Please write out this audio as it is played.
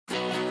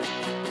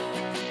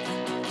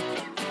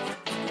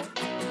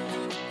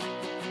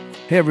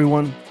Hey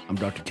everyone, I'm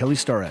Dr. Kelly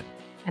Starrett.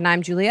 And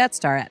I'm Juliette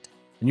Starrett.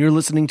 And you're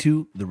listening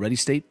to the Ready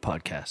State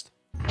Podcast.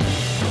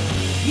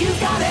 You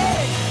got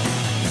it.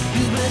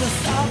 You better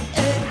stop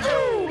it.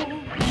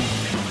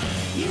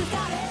 You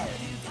got it.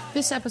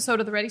 This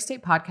episode of the Ready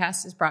State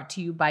Podcast is brought to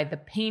you by the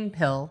Pain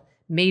Pill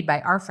made by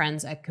our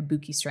friends at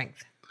Kabuki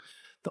Strength.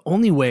 The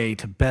only way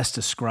to best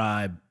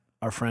describe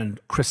our friend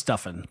Chris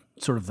Duffin,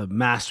 sort of the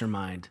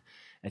mastermind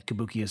at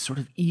Kabuki, is sort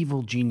of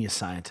evil genius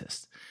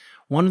scientist.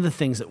 One of the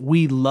things that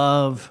we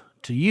love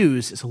to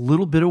use is a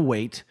little bit of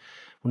weight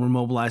when we're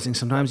mobilizing.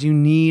 Sometimes you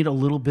need a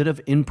little bit of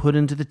input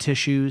into the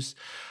tissues,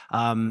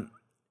 but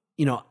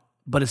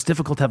it's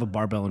difficult to have a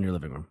barbell in your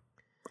living room.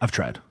 I've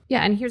tried.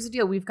 Yeah, and here's the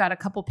deal. We've got a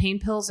couple pain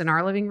pills in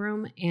our living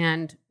room,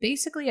 and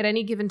basically at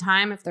any given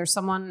time, if there's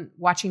someone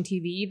watching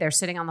TV, they're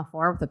sitting on the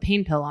floor with a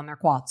pain pill on their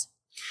quads.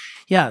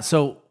 Yeah,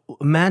 so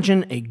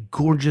imagine a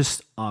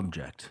gorgeous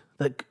object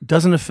that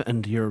doesn't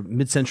offend your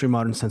mid-century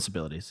modern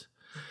sensibilities,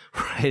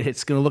 right?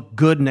 It's going to look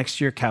good next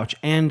to your couch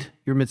and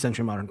your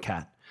mid-century modern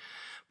cat.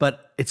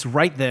 But it's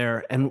right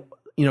there. And,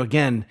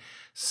 again,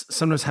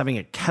 sometimes having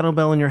a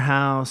kettlebell in your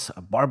house,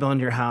 a barbell in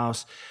your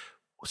house,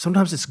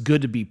 sometimes it's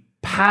good to be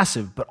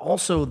passive, but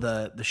also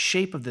the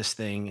shape of this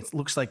thing, it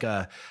looks like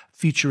a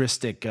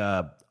futuristic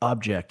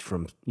object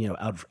from,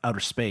 outer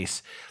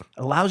space. It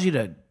allows you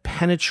to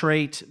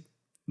penetrate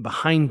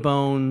behind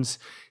bones,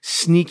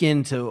 sneak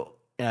into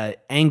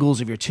angles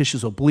of your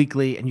tissues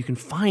obliquely, and you can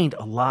find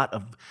a lot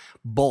of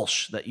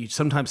bullsh that you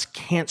sometimes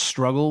can't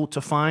struggle to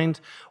find,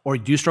 or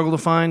you do struggle to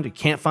find, you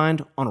can't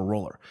find on a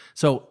roller.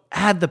 So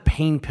add the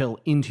pain pill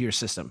into your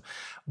system.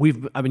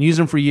 I've been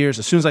using them for years.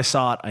 As soon as I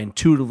saw it, I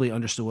intuitively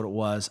understood what it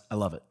was. I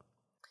love it.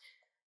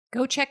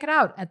 Go check it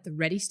out at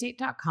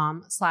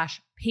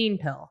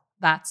thereadystate.com/painpill.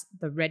 That's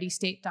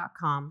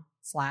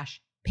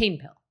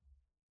thereadystate.com/painpill.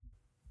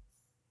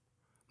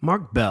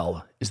 Mark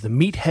Bell is the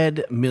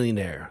meathead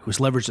millionaire who's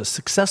leveraged a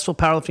successful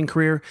powerlifting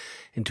career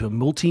into a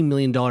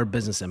multi-million-dollar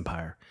business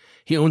empire.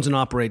 He owns and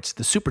operates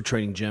the Super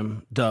Training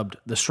Gym, dubbed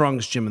the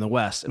strongest gym in the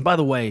West. And by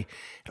the way,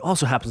 it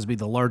also happens to be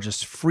the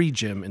largest free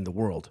gym in the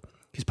world.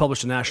 He's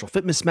published a National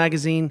Fitness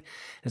magazine and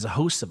is a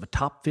host of a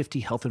top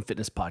 50 health and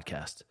fitness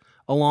podcast,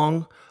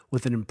 along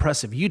with an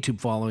impressive YouTube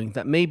following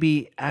that may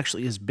be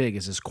actually as big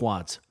as his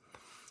quads.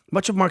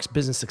 Much of Mark's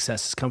business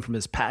success has come from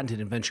his patented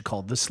invention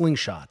called the Sling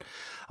Shot,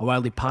 a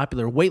wildly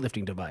popular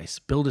weightlifting device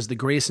billed as the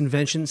greatest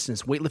invention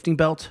since weightlifting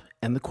belt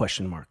and the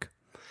question mark.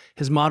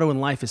 His motto in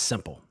life is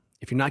simple: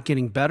 if you're not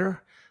getting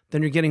better,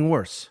 then you're getting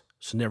worse,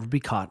 so never be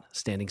caught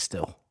standing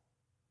still.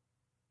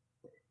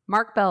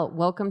 Mark Bell,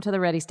 welcome to the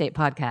Ready State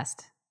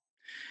Podcast.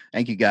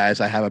 Thank you, guys.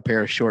 I have a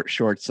pair of short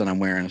shorts that I'm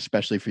wearing,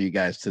 especially for you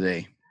guys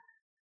today.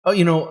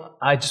 Oh,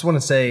 I just want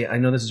to say, I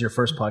know this is your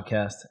first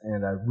podcast,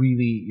 and I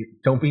really,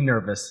 don't be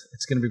nervous.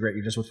 It's going to be great.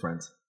 You're just with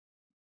friends.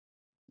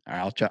 All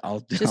right,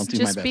 I'll do my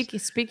best.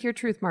 Speak your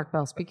truth, Mark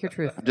Bell. Speak your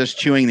truth. I'm just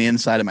chewing the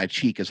inside of my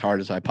cheek as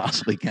hard as I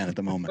possibly can at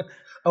the moment.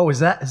 Oh,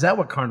 is that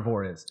what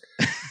Carnivore is?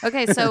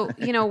 Okay, so,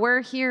 we're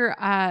here.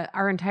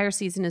 Our entire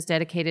season is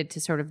dedicated to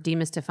sort of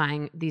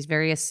demystifying these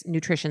various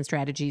nutrition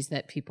strategies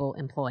that people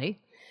employ.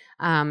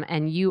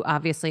 And you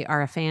obviously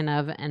are a fan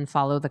of and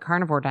follow the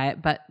carnivore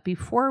diet. But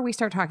before we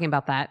start talking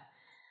about that,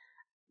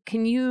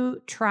 can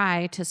you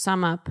try to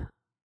sum up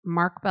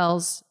Mark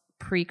Bell's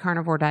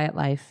pre-carnivore diet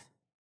life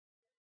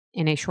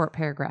in a short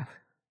paragraph?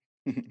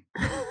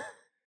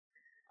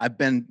 I've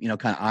been,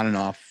 kind of on and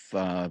off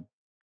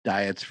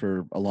diets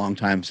for a long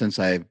time since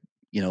I,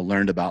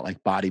 learned about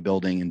like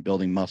bodybuilding and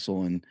building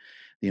muscle and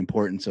the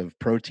importance of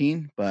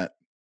protein. But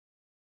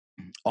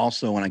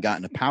also when I got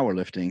into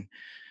powerlifting,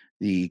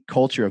 the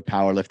culture of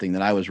powerlifting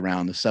that I was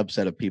around, the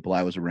subset of people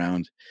I was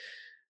around,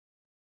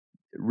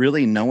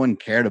 really no one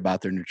cared about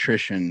their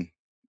nutrition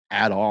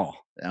at all.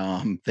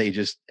 They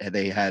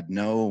had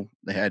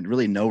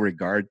really no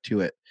regard to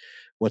it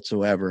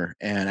whatsoever.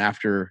 And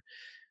after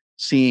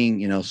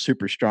seeing,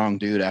 super strong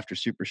dude after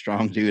super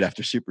strong dude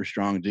after super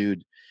strong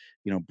dude,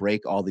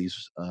 break all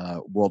these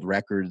world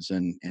records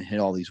and hit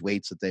all these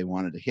weights that they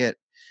wanted to hit,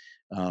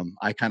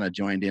 I kind of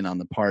joined in on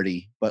the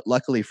party. But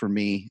luckily for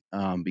me,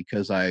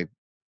 because I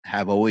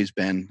have always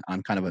been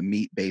on kind of a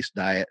meat-based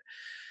diet,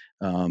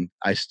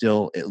 I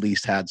still at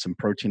least had some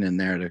protein in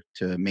there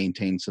to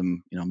maintain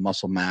some,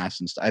 muscle mass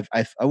and stuff.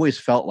 I've always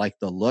felt like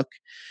the look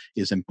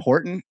is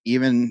important,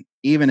 even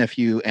if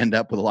you end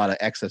up with a lot of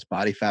excess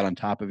body fat on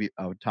top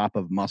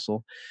of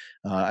muscle.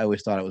 I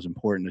always thought it was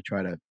important to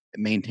try to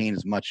maintain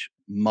as much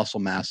muscle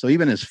mass. So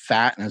even as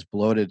fat and as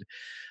bloated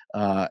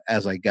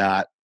as I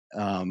got,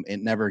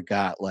 it never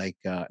got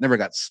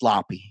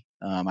sloppy.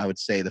 I would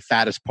say the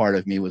fattest part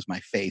of me was my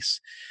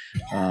face.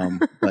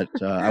 But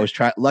I was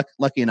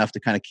lucky enough to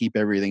kind of keep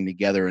everything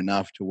together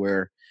enough to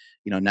where,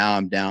 now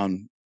I'm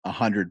down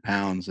 100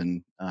 pounds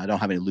and I don't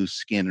have any loose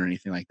skin or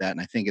anything like that.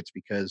 And I think it's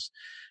because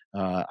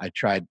I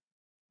tried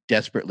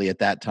desperately at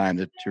that time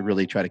to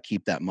really try to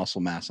keep that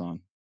muscle mass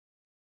on.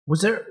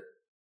 Was there,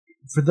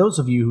 for those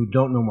of you who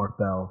don't know Mark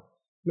Bell,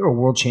 you're a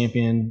world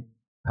champion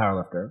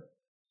powerlifter.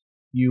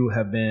 You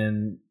had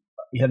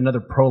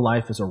another pro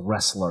life as a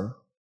wrestler.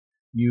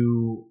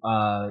 you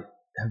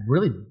have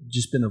really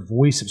just been a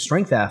voice of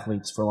strength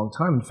athletes for a long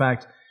time. In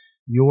fact,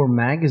 your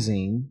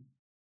magazine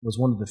was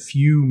one of the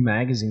few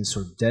magazines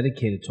sort of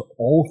dedicated to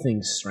all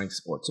things strength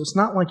sports. So it's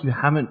not like you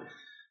haven't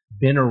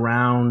been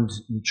around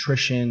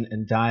nutrition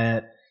and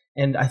diet.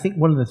 And I think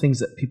one of the things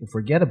that people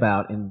forget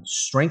about in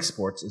strength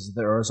sports is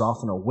there is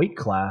often a weight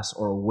class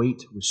or a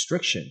weight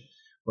restriction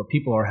where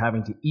people are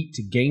having to eat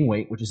to gain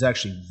weight, which is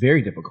actually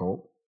very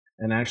difficult.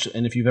 And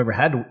if you've ever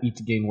had to eat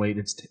to gain weight,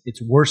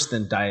 it's worse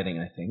than dieting,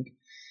 I think.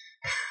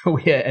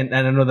 Yeah, and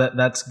I know that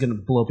that's going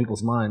to blow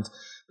people's minds.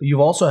 But you've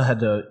also had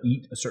to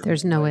eat a certain.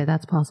 There's no way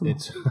that's possible.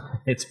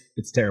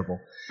 It's terrible,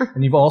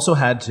 and you've also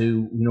had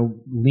to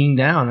lean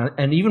down.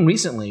 And even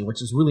recently,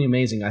 which is really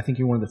amazing, I think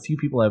you're one of the few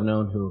people I've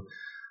known who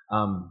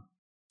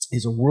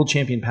is a world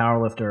champion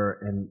powerlifter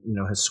and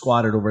has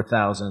squatted over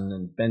 1,000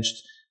 and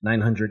benched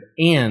 900,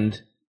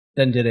 and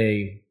then did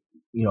a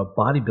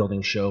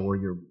bodybuilding show where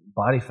your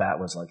body fat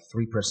was like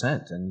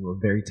 3% and you were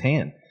very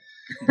tan.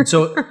 And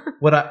so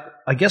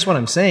I guess what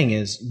I'm saying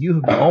is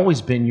you have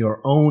always been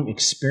your own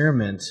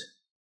experiment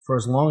for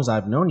as long as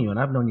I've known you, and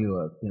I've known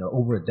you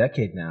over a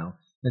decade now.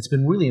 And it's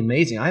been really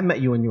amazing. I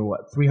met you when you were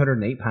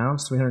 308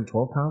 pounds,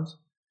 312 pounds?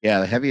 Yeah,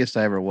 the heaviest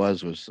I ever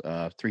was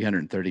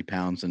 330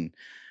 pounds. And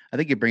I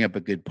think you bring up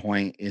a good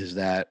point is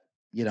that,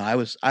 I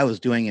was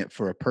doing it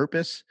for a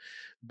purpose,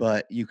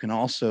 but you can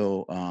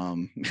also,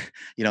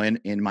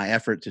 in my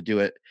effort to do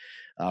it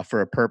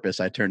for a purpose,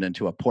 I turned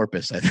into a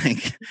porpoise, I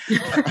think.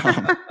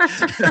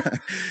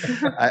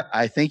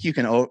 I think you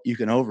can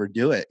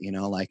overdo it,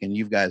 and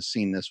you guys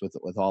seen this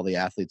with all the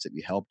athletes that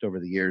you helped over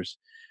the years.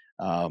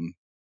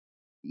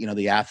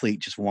 The athlete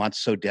just wants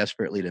so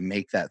desperately to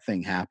make that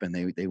thing happen.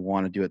 They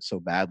want to do it so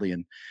badly.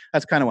 And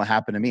that's kind of what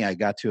happened to me. I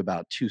got to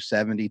about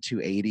 270,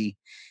 280.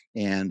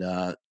 And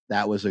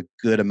that was a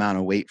good amount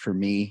of weight for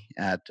me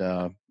at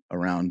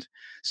around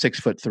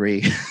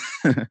 6'3",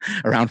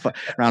 around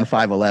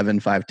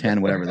 5'11", 5'10",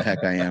 whatever the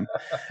heck I am.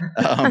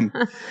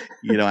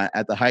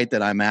 At the height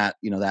that I'm at,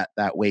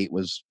 that weight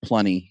was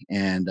plenty.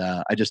 And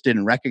I just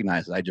didn't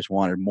recognize it. I just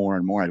wanted more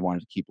and more. I wanted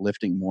to keep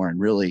lifting more. And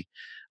really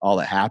all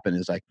that happened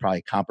is I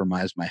probably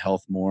compromised my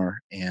health more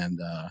and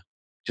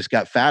just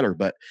got fatter.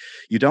 But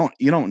you don't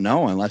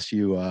know unless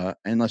you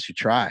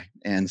try.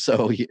 And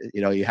so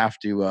you have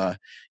to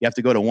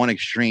go to one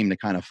extreme to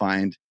kind of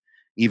find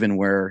even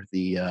where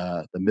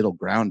the middle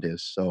ground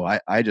is. So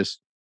I just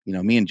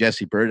me and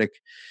Jesse Burdick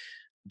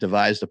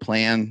devised a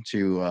plan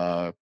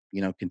to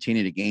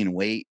continue to gain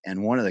weight.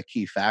 And one of the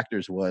key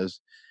factors was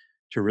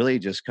to really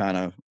just kind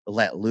of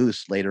let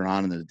loose later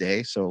on in the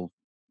day. So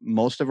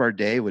most of our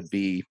day would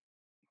be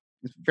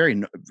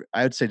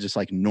I would say just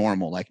like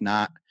normal, like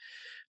not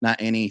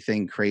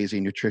anything crazy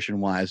nutrition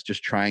wise,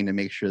 just trying to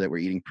make sure that we're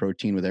eating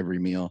protein with every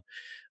meal.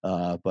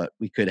 But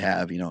we could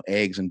have,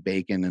 eggs and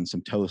bacon and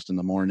some toast in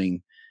the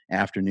morning.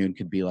 Afternoon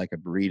could be like a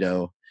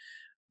burrito.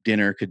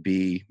 Dinner could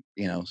be,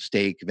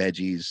 steak,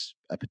 veggies,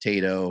 a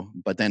potato.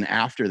 But then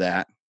after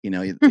that,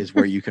 is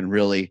where you can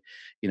really,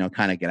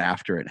 kind of get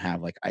after it and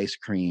have like ice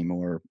cream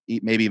or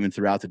maybe even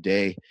throughout the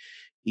day,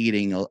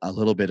 eating a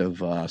little bit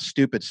of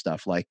stupid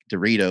stuff like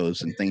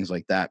Doritos and things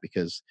like that,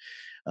 because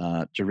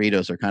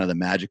Doritos are kind of the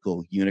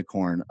magical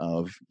unicorn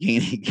of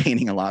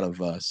gaining a lot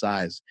of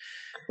size.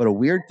 But a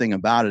weird thing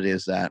about it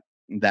is that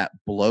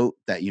bloat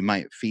that you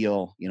might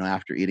feel,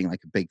 after eating like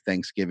a big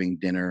Thanksgiving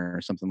dinner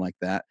or something like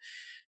that,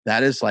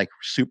 that is like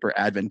super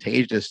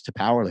advantageous to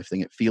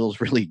powerlifting. It feels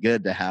really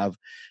good to have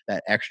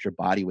that extra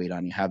body weight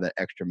on you, have that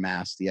extra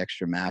mass. The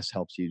extra mass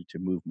helps you to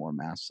move more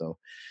mass. So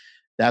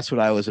that's what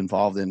I was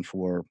involved in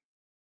for,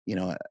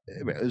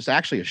 it was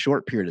actually a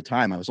short period of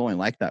time. I was only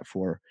like that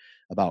for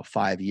about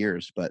 5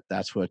 years, but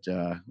that's what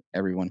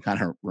everyone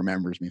kind of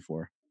remembers me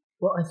for.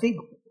 Well, I think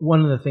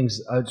one of the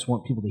things I just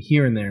want people to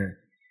hear in there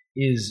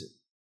is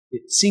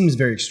it seems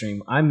very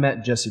extreme. I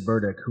met Jesse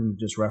Burdick, who we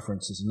just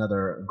referenced as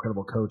another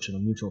incredible coach and a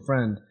mutual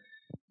friend.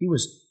 He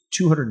was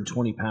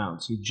 220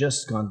 pounds. He'd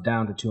just gone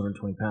down to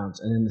 220 pounds.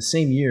 And in the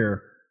same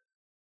year,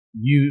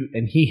 you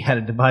and he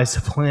had devised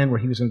a plan where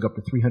he was going to go up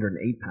to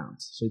 308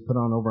 pounds. So he put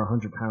on over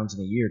 100 pounds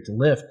in a year to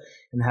lift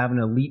and have an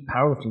elite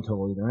powerlifting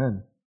total either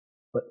end.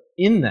 But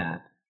in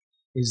that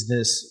is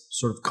this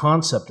sort of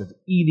concept of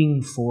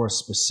eating for a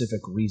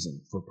specific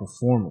reason, for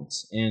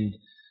performance. And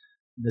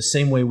the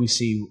same way we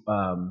see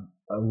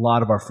a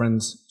lot of our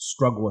friends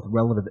struggle with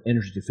relative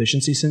energy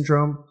deficiency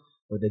syndrome,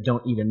 where they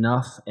don't eat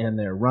enough and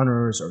they're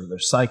runners or they're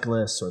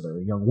cyclists or they're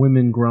young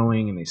women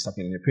growing and they stop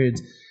getting their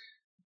periods.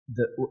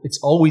 It's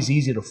always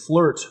easy to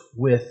flirt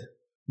with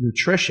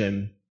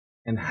nutrition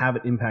and have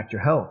it impact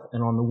your health.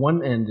 And on the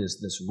one end is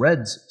this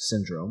REDS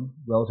syndrome,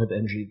 relative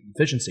energy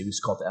deficiency. We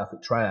used to call it the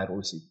athlete triad, where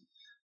we see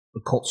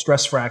occult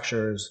stress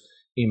fractures,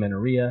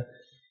 amenorrhea.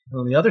 And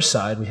on the other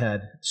side, we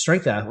had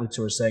strength athletes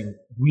who were saying,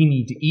 we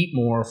need to eat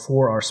more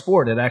for our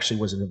sport. It actually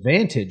was an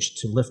advantage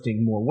to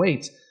lifting more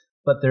weights.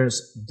 But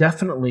there's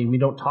definitely, we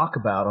don't talk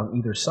about on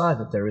either side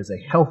that there is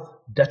a health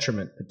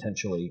detriment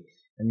potentially,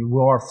 and you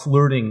are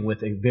flirting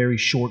with a very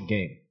short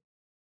game.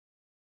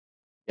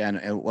 Yeah, and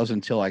it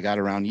wasn't until I got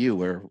around you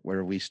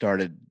where we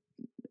started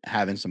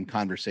having some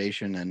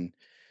conversation, and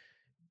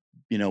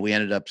we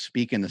ended up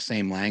speaking the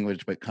same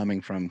language but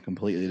coming from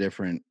completely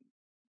different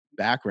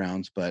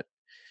backgrounds. But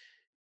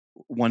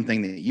one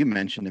thing that you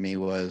mentioned to me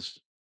was,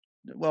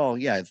 well,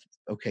 yeah,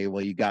 okay,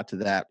 well, you got to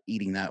that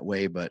eating that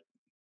way, but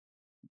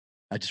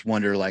I just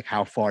wonder like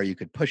how far you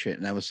could push it.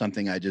 And that was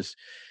something I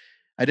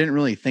didn't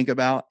really think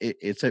about.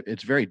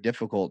 It's very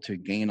difficult to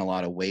gain a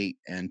lot of weight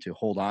and to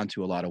hold on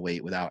to a lot of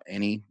weight without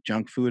any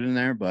junk food in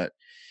there. But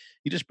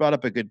you just brought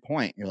up a good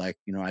point. You're like,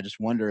 I just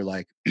wonder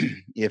like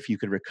if you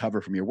could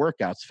recover from your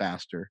workouts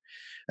faster.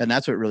 And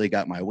that's what really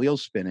got my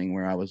wheels spinning,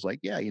 where I was like,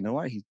 yeah, you know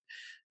what?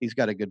 He's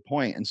got a good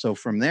point. And so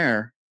from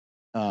there,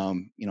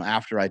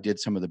 after I did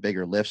some of the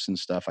bigger lifts and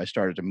stuff, I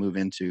started to move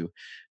into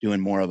doing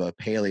more of a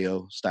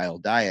paleo style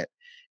diet.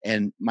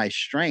 And my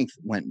strength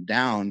went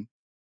down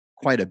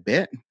quite a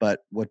bit. But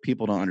what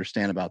people don't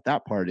understand about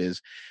that part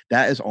is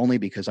that is only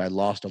because I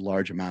lost a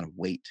large amount of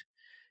weight.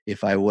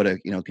 If I would have,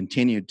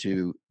 continued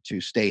to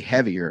stay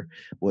heavier,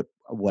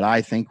 what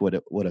I think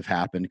would have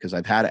happened, because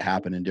I've had it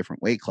happen in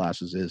different weight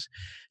classes, is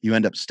you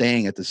end up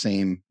staying at the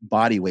same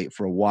body weight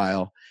for a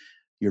while.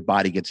 Your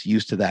body gets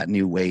used to that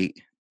new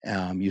weight.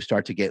 You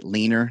start to get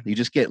leaner. You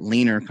just get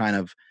leaner, kind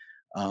of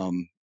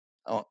um,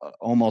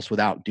 almost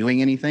without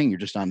doing anything. You're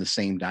just on the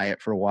same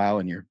diet for a while,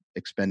 and you're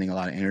expending a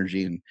lot of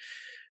energy. And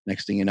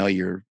next thing you know,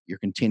 you're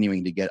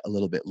continuing to get a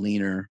little bit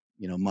leaner,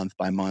 month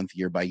by month,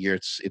 year by year.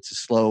 It's a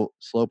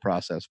slow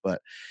process.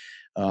 But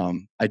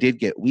I did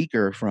get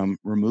weaker from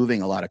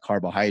removing a lot of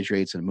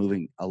carbohydrates and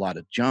moving a lot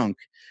of junk.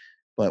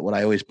 But what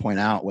I always point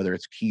out, whether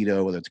it's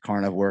keto, whether it's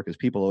carnivore, because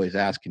people always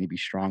ask, can you be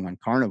strong on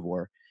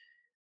carnivore?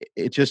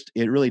 It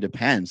really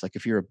depends. Like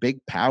if you're a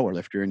big power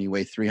lifter and you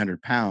weigh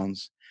 300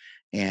 pounds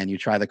and you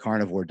try the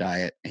carnivore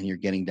diet and you're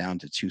getting down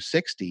to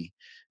 260,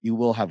 you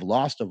will have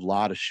lost a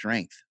lot of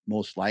strength,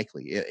 most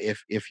likely,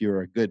 if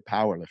you're a good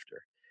power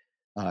lifter.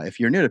 If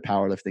you're new to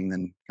powerlifting,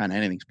 then kind of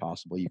anything's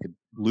possible. You could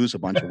lose a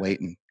bunch of weight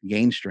and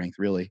gain strength,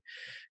 really,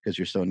 because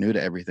you're so new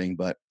to everything.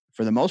 But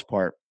for the most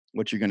part,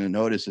 what you're going to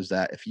notice is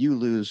that if you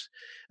lose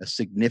a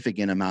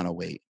significant amount of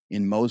weight,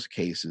 in most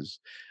cases,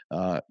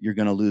 you're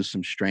going to lose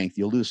some strength.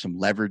 You'll lose some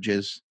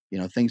leverages.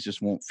 Things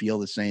just won't feel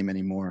the same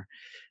anymore.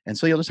 And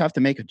so you'll just have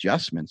to make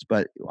adjustments.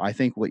 But I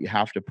think what you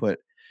have to put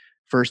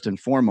first and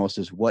foremost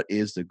is, what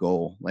is the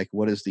goal? Like,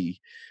 what is the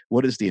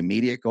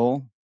immediate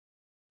goal?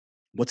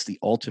 What's the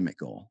ultimate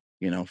goal?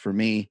 For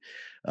me,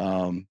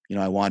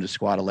 I wanted to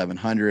squat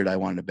 1100. I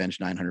wanted to bench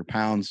 900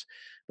 pounds.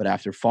 But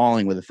after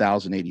falling with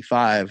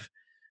 1085,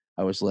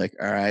 I was like,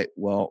 all right,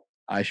 well,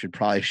 I should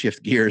probably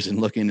shift gears and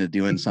look into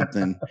doing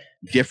something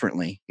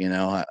differently.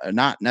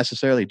 Not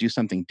necessarily do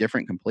something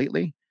different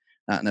completely,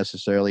 not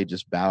necessarily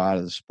just bow out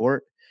of the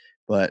sport,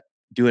 but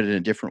do it in a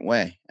different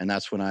way. And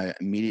that's when I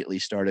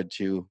immediately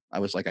I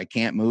was like, I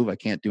can't move. I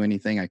can't do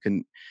anything. I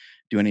couldn't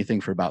do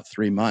anything for about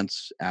 3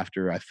 months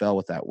after I fell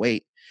with that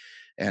weight.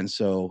 And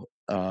so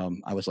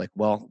I was like,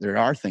 well, there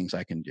are things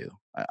I can do.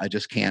 I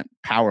just can't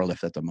power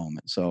lift at the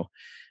moment. So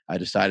I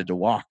decided to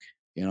walk.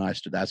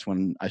 That's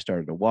when I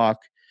started to walk.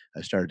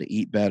 I started to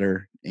eat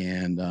better.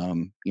 And,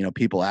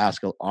 people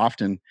ask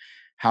often,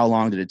 how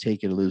long did it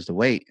take you to lose the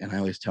weight? And I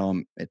always tell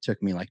them it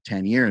took me like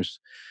 10 years.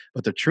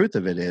 But the truth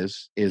of it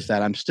is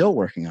that I'm still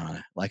working on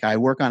it. Like I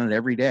work on it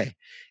every day.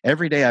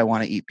 Every day I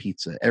want to eat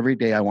pizza. Every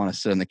day I want to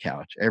sit on the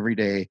couch. Every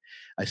day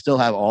I still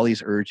have all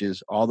these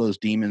urges. All those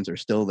demons are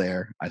still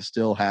there. I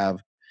still have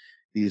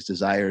these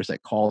desires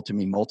that call to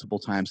me multiple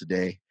times a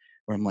day,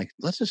 where I'm like,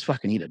 let's just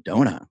fucking eat a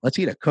donut. Let's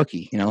eat a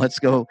cookie. Let's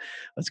go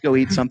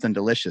eat something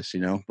delicious,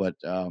 But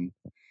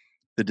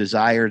the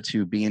desire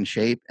to be in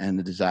shape and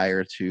the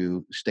desire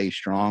to stay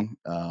strong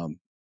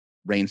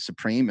reigns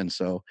supreme. And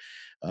so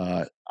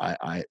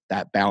I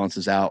that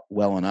balances out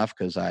well enough,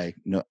 because I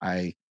know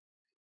I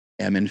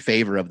am in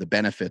favor of the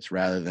benefits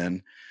rather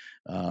than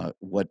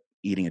what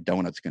eating a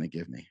donut's going to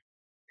give me.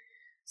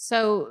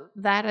 So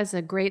that is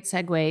a great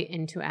segue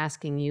into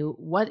asking you,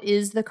 what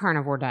is the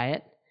carnivore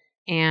diet?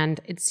 And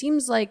it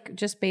seems like,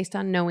 just based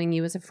on knowing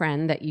you as a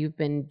friend, that you've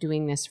been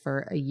doing this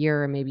for a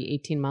year or maybe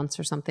 18 months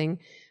or something.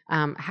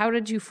 How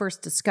did you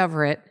first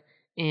discover it?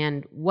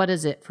 And what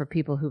is it for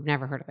people who've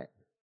never heard of it?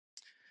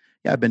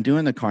 Yeah, I've been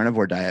doing the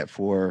carnivore diet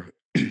for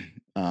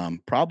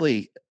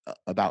probably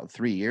about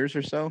 3 years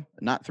or so.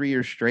 Not 3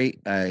 years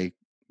straight. I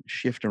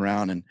shift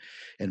around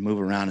and move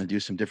around and do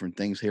some different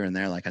things here and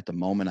there. Like at the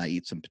moment, I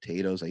eat some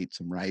potatoes, I eat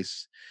some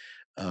rice,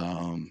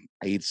 I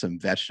eat some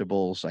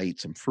vegetables, I eat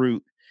some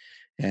fruit.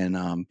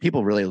 And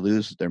people really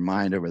lose their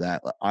mind over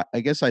that.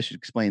 I guess I should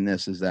explain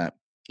this, is that,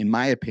 in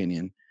my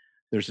opinion,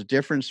 there's a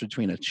difference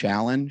between a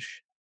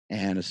challenge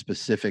and a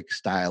specific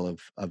style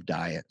of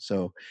diet.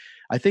 So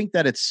I think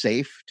that it's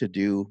safe to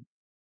do,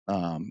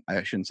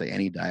 I shouldn't say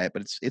any diet,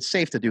 but it's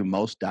safe to do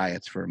most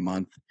diets for a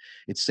month.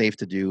 It's safe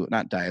to do,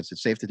 not diets,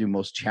 it's safe to do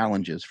most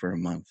challenges for a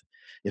month.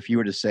 If you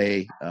were to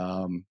say,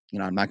 I'm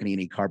not going to eat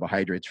any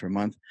carbohydrates for a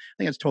month, I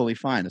think it's totally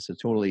fine. It's a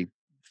totally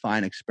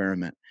fine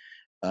experiment.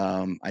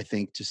 I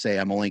think to say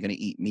I'm only going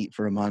to eat meat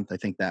for a month, I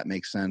think that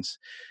makes sense.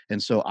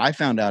 And so I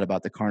found out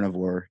about the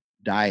carnivore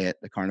diet,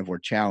 the Carnivore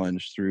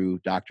Challenge, through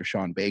Dr.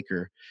 Sean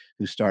Baker,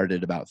 who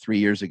started about 3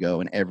 years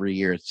ago. And every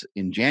year it's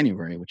in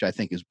January, which I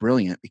think is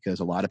brilliant because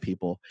a lot of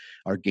people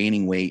are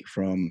gaining weight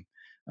from,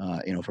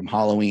 from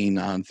Halloween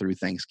on through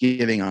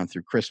Thanksgiving, on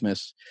through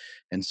Christmas,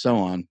 and so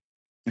on.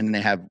 And then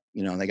they have,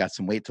 they got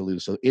some weight to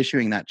lose. So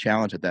issuing that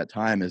challenge at that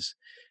time is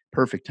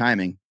perfect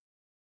timing.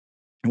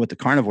 And what the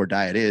carnivore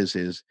diet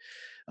is,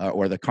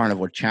 or the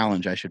Carnivore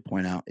Challenge, I should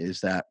point out,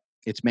 is that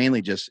it's mainly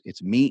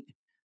it's meat,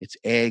 it's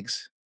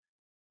eggs,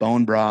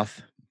 bone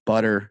broth,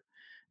 butter,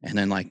 and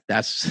then like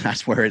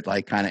that's where it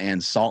like kind of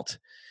ends. Salt.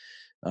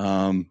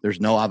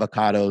 There's no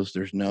avocados,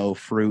 there's no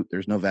fruit,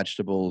 there's no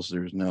vegetables,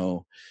 there's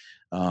no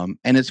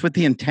and it's with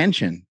the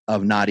intention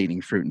of not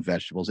eating fruit and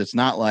vegetables. It's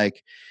not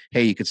like,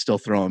 hey, you could still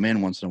throw them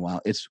in once in a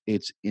while. It's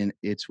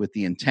with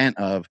the intent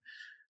of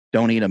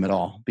don't eat them at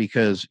all,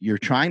 because you're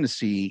trying to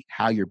see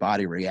how your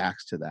body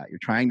reacts to that. You're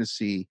trying to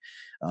see,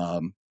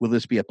 will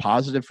this be a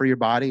positive for your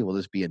body? Will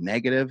this be a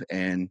negative?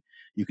 And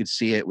you could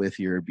see it with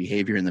your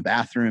behavior in the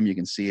bathroom. You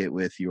can see it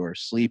with your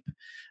sleep.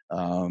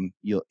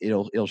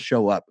 It'll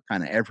show up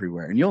kind of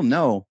everywhere, and you'll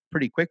know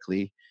pretty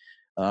quickly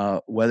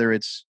whether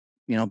it's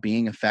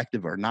being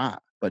effective or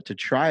not. But to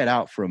try it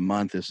out for a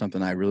month is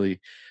something I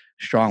really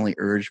strongly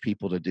urge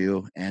people to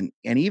do, and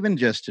even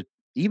just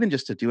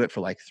to do it for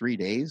like 3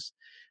 days.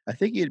 I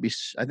think you'd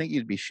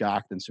be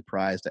shocked and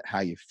surprised at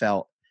how you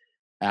felt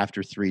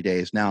after 3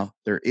 days. Now,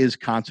 there is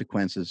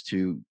consequences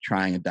to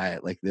trying a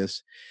diet like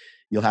this.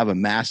 You'll have a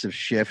massive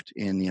shift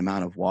in the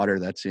amount of water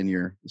that's in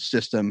your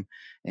system,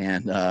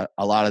 and a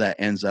lot of that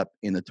ends up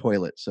in the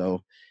toilet.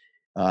 So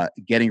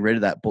getting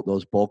rid of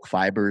those bulk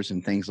fibers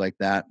and things like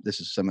that. This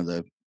is some of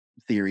the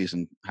theories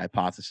and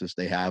hypotheses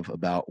they have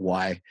about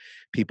why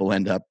people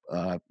end up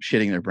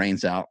shitting their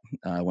brains out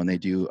when they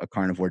do a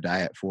carnivore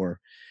diet for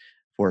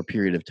a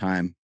period of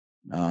time.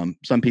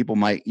 Some people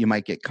might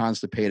get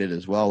constipated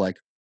as well. Like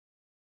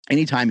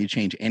anytime you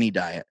change any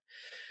diet,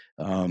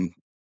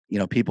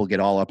 people get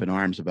all up in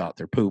arms about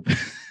their poop.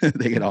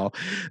 they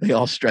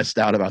all stressed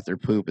out about their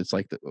poop. It's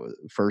like the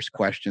first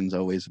question's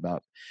always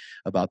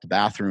about the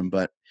bathroom.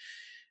 But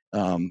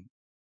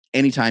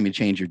anytime you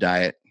change your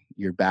diet,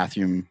 your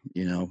bathroom,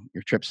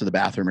 your trips to the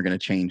bathroom are going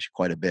to change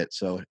quite a bit.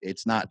 So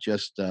it's not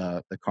just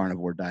the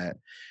carnivore diet.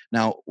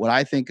 Now, what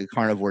I think a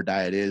carnivore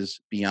diet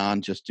is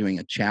beyond just doing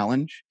a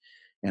challenge,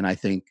 and I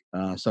think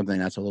something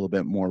that's a little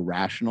bit more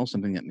rational,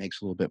 something that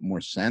makes a little bit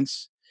more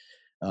sense,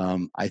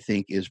 I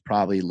think is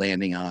probably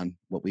landing on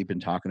what we've been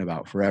talking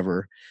about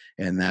forever.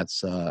 And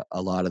that's a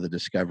lot of the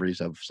discoveries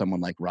of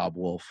someone like Rob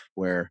Wolf,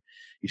 where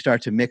you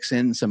start to mix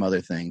in some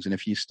other things. And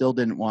if you still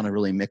didn't want to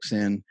really mix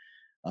in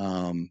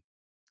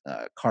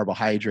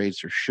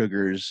carbohydrates or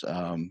sugars,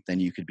 then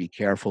you could be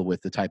careful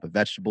with the type of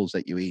vegetables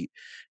that you eat.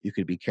 You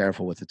could be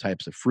careful with the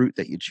types of fruit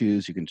that you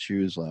choose. You can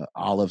choose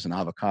olives and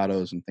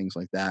avocados and things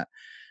like that,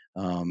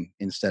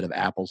 instead of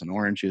apples and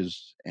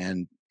oranges,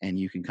 and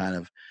you can kind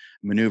of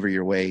maneuver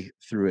your way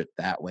through it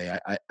that way.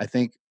 I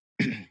think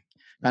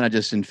kind of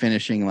just in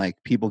finishing, like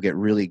people get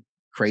really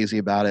crazy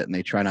about it and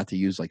they try not to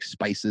use like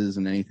spices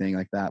and anything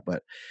like that.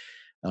 But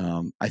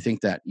I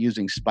think that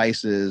using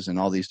spices and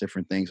all these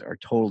different things are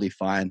totally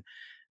fine.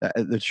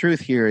 The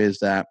truth here is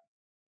that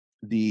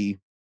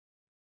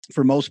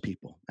for most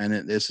people, and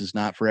this is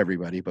not for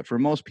everybody, but for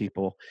most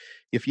people,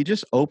 if you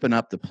just open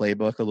up the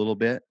playbook a little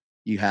bit,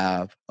 you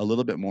have a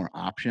little bit more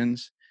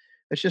options.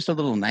 It's just a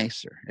little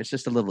nicer. It's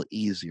just a little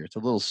easier. It's a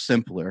little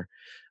simpler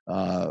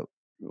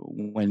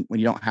when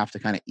you don't have to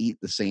kind of eat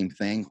the same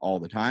thing all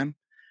the time.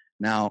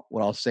 Now,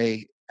 what I'll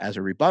say as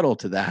a rebuttal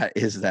to that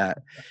is that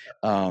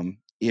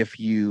if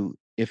you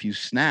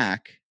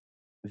snack,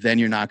 then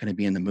you're not going to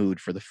be in the mood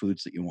for the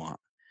foods that you want.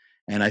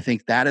 And I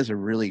think that is a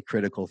really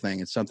critical thing.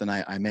 It's something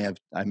I may have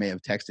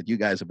texted you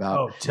guys about.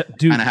 Oh,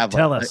 dude,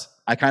 tell us.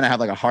 I kind of have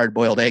like a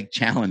hard-boiled egg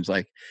challenge.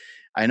 Like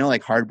I know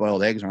like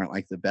hard-boiled eggs aren't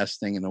like the best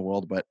thing in the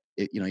world, but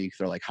you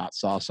throw like hot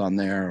sauce on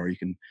there, or you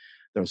can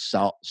throw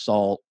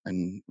salt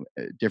and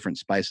different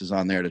spices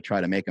on there to try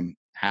to make them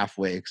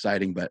halfway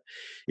exciting. But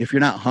if you're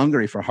not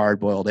hungry for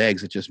hard-boiled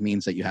eggs, it just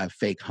means that you have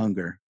fake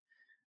hunger.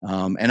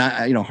 And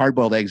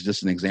hard-boiled eggs is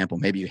just an example.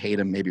 Maybe you hate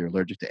them. Maybe you're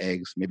allergic to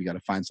eggs. Maybe you got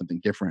to find something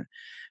different.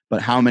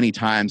 But how many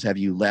times have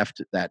you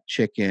left that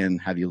chicken,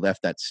 have you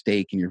left that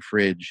steak in your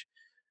fridge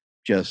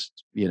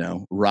just,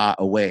 rot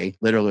away,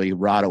 literally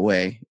rot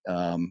away,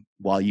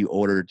 while you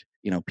ordered,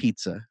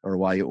 pizza, or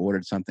while you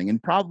ordered something?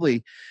 And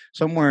probably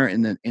somewhere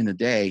in the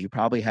day, you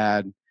probably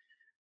had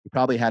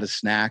a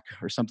snack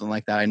or something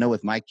like that. I know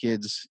with my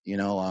kids,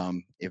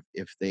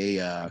 if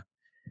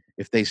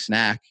they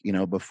snack,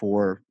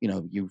 before,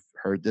 you've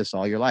heard this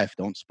all your life,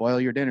 don't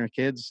spoil your dinner,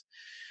 kids.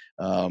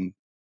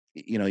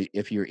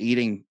 If you're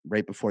eating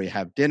right before you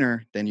have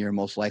dinner, then you're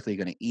most likely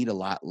going to eat a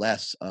lot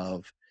less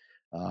of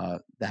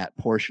that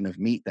portion of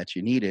meat that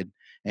you needed.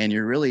 And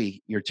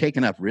you're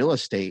taking up real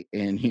estate,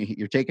 and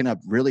you're taking up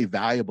really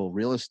valuable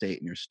real estate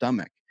in your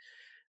stomach.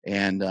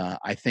 And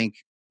I think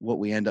what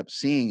we end up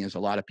seeing is a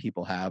lot of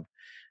people have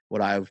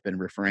what I've been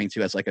referring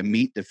to as like a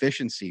meat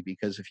deficiency,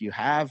 because if you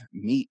have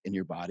meat in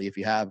your body, if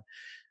you have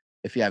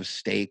if you have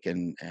steak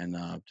and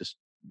just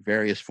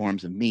various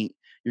forms of meat,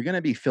 you're going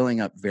to be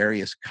filling up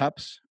various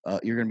cups.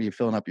 You're going to be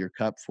filling up your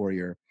cup for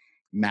your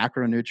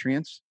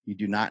macronutrients. You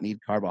do not need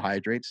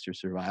carbohydrates to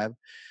survive.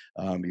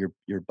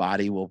 Your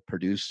body will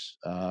produce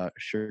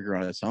sugar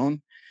on its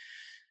own.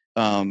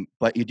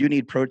 But you do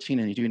need protein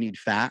and you do need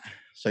fat.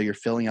 So you're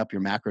filling up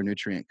your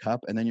macronutrient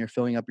cup, and then you're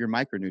filling up your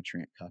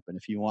micronutrient cup. And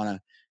if you want to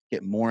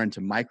get more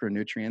into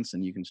micronutrients,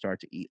 then you can start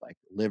to eat like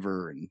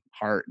liver and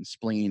heart and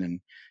spleen, and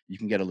you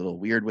can get a little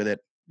weird with it,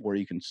 or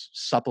you can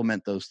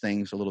supplement those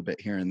things a little bit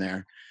here and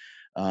there.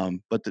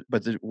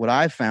 What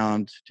I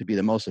found to be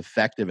the most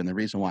effective, and the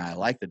reason why I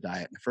like the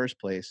diet in the first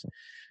place,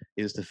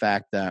 is the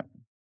fact that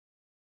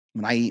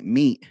when I eat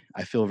meat,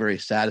 I feel very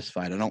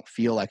satisfied. I don't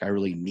feel like I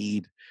really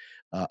need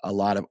a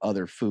lot of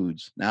other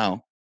foods.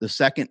 Now, the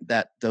second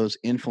that those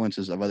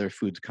influences of other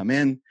foods come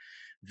in,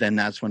 then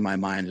that's when my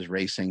mind is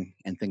racing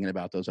and thinking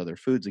about those other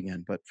foods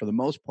again. But for the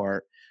most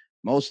part,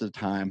 most of the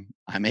time,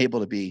 I'm able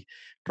to be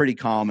pretty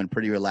calm and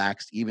pretty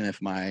relaxed, even if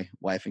my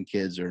wife and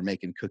kids are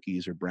making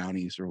cookies or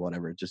brownies or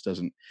whatever. It just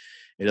doesn't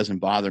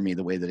bother me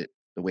the way that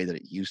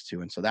it used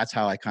to. And so that's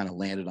how I kind of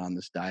landed on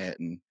this diet,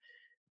 and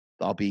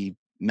I'll be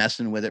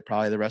messing with it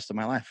probably the rest of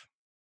my life.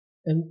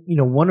 And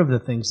one of the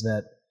things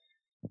that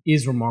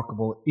is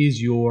remarkable is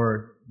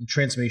the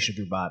transformation of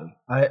your body.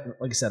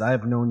 Like I said, I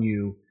have known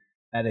you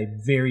at a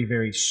very,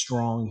 very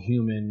strong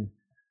human,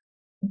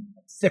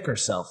 thicker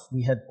self.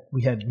 We had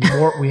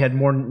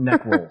more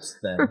neck rolls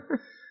then.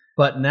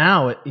 But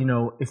now,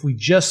 if we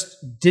just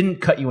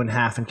didn't cut you in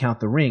half and count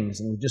the rings,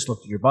 and we just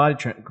looked at your body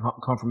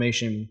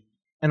conformation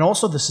and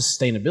also the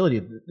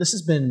sustainability, this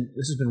has been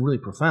really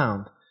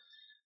profound.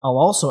 I'll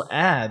also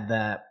add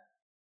that,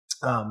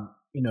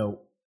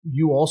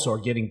 you also are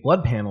getting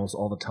blood panels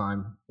all the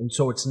time. And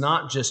so it's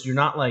not just, you're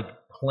not like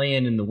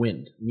playing in the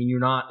wind. I mean,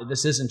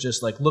 this isn't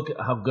just like, look at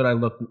how good I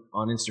look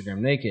on Instagram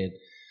naked.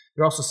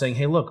 You're also saying,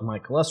 hey, look, my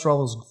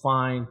cholesterol is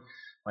fine.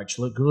 My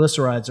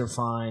triglycerides are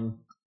fine.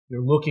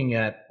 You're looking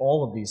at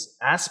all of these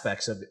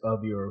aspects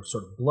of your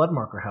sort of blood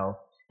marker health.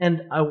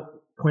 And I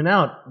point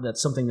out that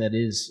something that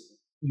is,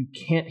 you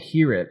can't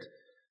hear it,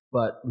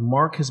 but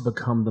Mark has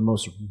become the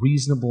most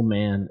reasonable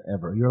man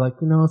ever. You're like,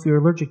 if you're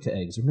allergic to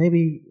eggs, or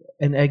maybe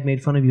an egg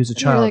made fun of you as a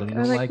child, and you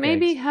don't like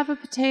maybe eggs, have a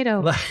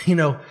potato.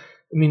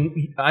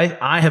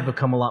 I have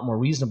become a lot more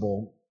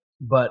reasonable.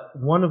 But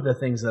one of the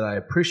things that I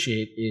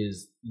appreciate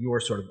is your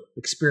sort of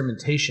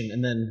experimentation,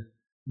 and then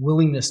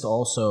willingness to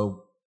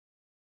also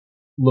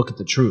look at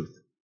the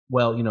truth.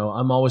 Well,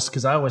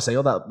 because I always say,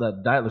 oh,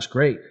 that diet looks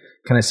great.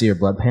 Can I see your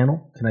blood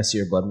panel? Can I see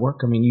your blood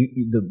work? I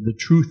mean, the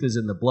truth is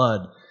in the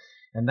blood.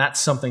 And that's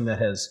something that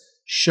has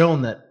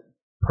shown that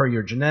per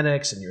your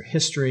genetics and your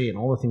history and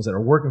all the things that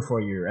are working for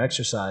you, your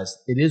exercise,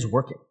 it is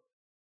working.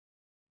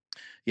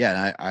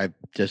 Yeah, and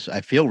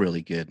I feel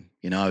really good.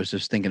 I was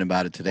just thinking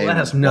about it today. Well, that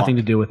has nothing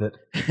to do with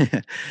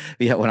it.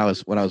 Yeah, when I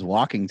was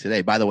walking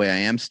today. By the way, I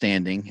am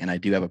standing, and I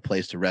do have a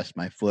place to rest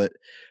my foot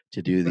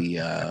to do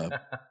the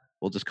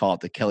we'll just call it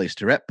the Kelly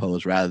Starrett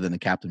pose rather than the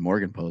Captain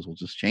Morgan pose. We'll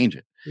just change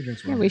it.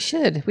 Yeah, we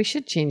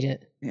should change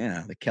it.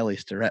 Yeah, the Kelly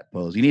Starrett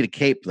pose. You need a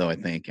cape though, I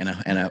think.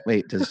 And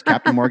wait, does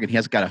Captain Morgan, he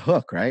has got a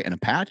hook, right? And a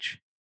patch?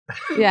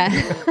 Yeah.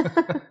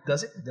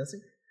 Does he?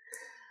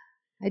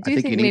 I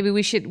think maybe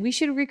we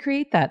should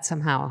recreate that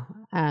somehow.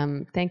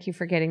 Thank you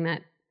for getting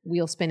that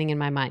wheel spinning in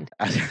my mind.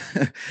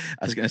 I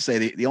was going to say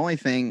the only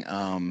thing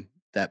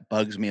that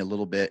bugs me a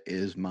little bit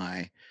is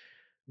my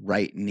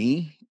right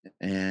knee,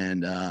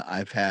 and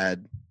I've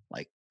had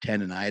like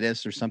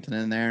tendonitis or something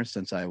in there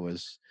since I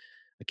was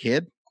a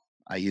kid.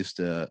 I used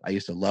to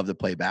love to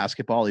play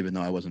basketball, even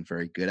though I wasn't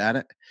very good at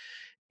it.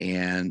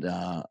 And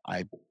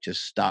I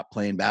just stopped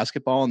playing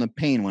basketball and the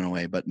pain went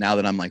away. But now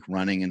that I'm like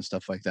running and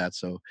stuff like that,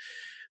 so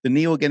the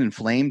knee will get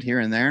inflamed here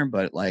and there,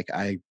 but like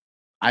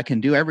I can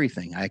do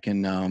everything. I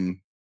can,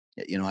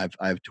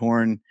 I've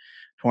torn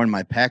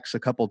my pecs a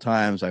couple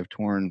times. I've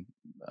torn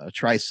a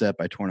tricep.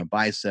 I torn a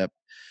bicep.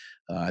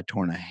 I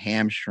torn a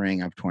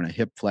hamstring. I've torn a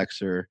hip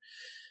flexor.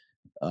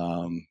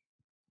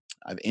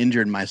 I've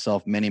injured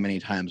myself many, many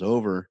times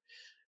over,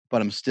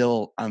 but I'm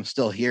still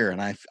here,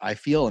 and I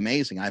feel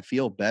amazing. I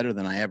feel better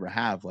than I ever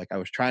have. Like I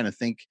was trying to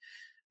think,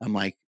 I'm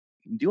like,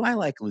 do I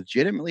like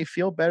legitimately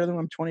feel better than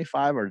I'm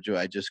 25, or do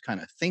I just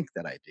kind of think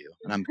that I do?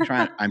 And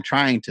I'm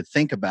trying to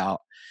think about,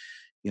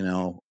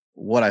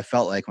 what I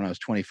felt like when I was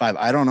 25.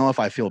 I don't know if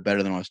I feel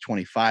better than when I was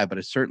 25, but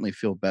I certainly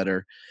feel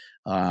better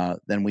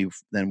than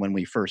when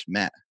we first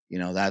met.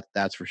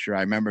 That's for sure.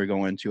 I remember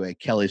going to a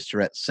Kelly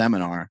Starrett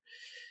seminar,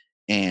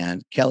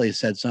 and Kelly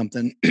said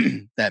something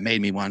that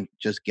made me want to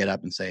just get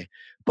up and say,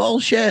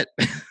 bullshit.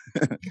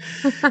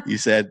 You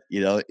said,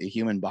 the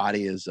human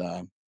body is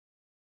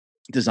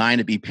designed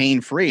to be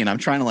pain-free. And I'm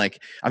trying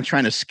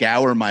to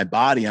scour my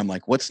body. I'm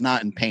like, what's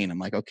not in pain? I'm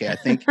like, okay, I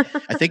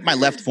think my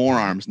left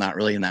forearm's not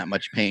really in that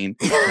much pain.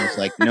 And it's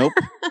like, nope,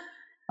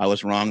 I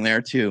was wrong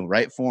there too.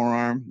 Right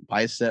forearm,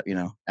 bicep,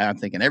 and I'm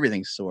thinking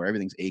everything's sore,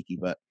 everything's achy,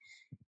 but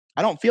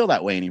I don't feel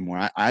that way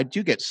anymore. I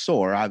do get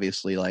sore,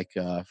 obviously, like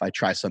if I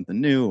try something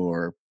new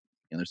or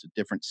there's a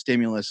different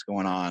stimulus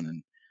going on,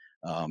 and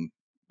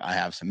I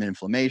have some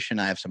inflammation.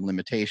 I have some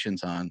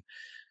limitations on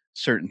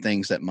certain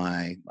things that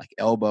my like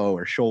elbow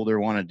or shoulder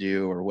want to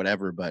do or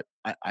whatever. But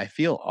I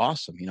feel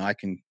awesome. I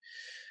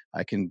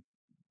can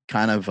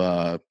kind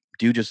of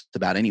do just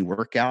about any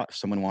workout. If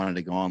someone wanted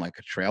to go on like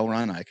a trail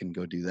run, I can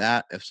go do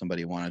that. If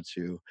somebody wanted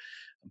to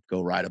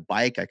go ride a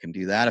bike, I can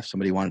do that. If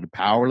somebody wanted to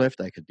power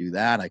lift, I could do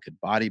that. I could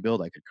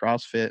bodybuild, I could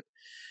CrossFit.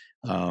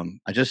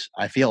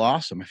 I feel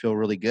awesome. I feel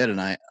really good.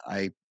 And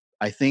I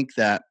think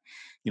that,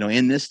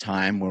 in this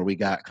time where we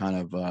got kind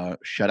of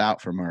shut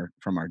out from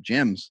our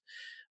gyms,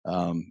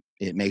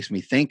 it makes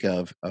me think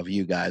of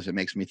you guys. It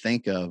makes me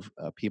think of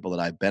people that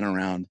I've been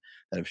around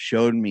that have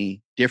showed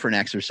me different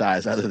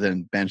exercise other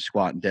than bench,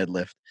 squat, and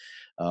deadlift.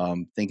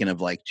 Thinking of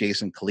like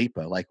Jason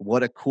Khalipa, like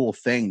what a cool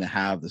thing to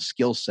have the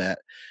skill set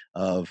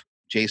of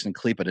Jason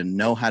Khalipa to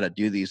know how to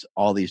do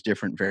all these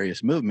different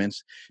various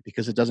movements,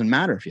 because it doesn't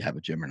matter if you have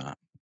a gym or not.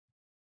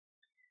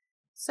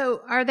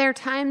 So, are there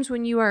times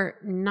when you are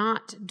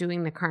not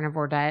doing the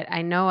carnivore diet?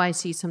 I know I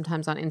see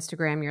sometimes on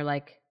Instagram, you're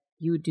like,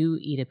 you do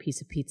eat a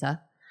piece of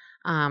pizza.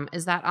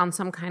 Is that on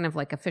some kind of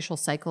like official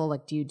cycle?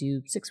 Like, do you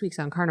do 6 weeks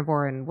on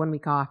carnivore and 1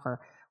 week off? Or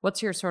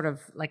what's your sort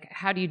of like,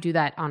 how do you do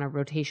that on a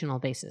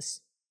rotational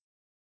basis?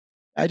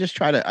 I just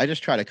try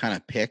to kind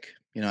of pick,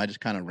 I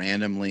just kind of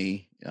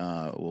randomly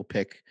will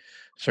pick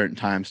certain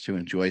times to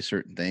enjoy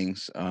certain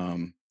things.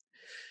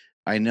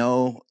 I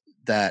know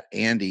that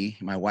Andy,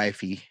 my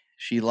wifey,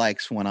 she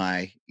likes when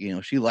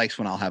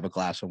I'll have a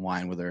glass of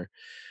wine with her.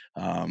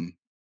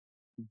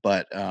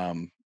 But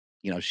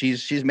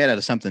she's made out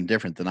of something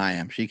different than I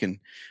am. She can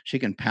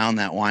pound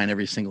that wine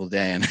every single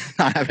day and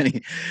not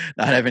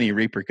have any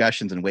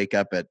repercussions, and wake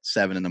up at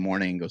 7 a.m.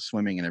 and go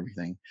swimming and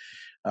everything.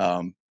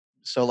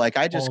 So like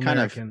I just kind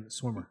of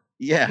swimmer.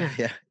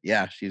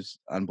 Yeah. She's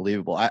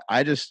unbelievable.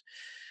 I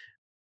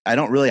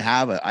don't really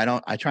have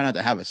I try not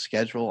to have a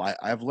schedule.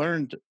 I've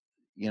learned,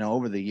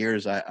 over the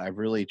years, I've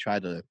really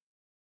tried to,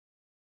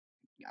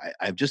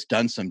 I've just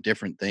done some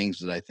different things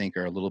that I think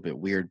are a little bit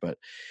weird, but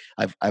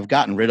I've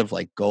gotten rid of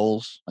like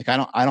goals. Like I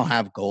don't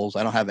have goals.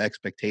 I don't have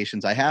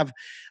expectations. I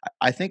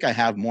think I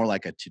have more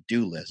like a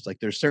to-do list. Like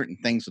there's certain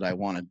things that I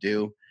want to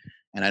do,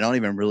 and I don't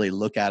even really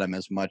look at them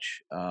as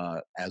much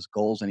as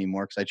goals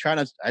anymore, because I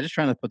just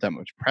try not to put that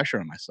much pressure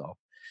on myself.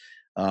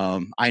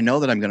 I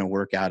know that I'm going to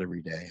work out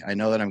every day. I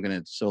know that I'm going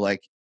to, so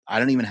like, I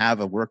don't even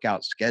have a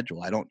workout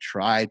schedule. I don't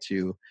try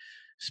to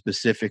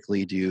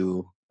specifically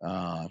do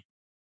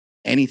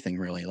anything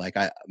really. Like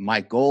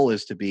my goal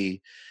is to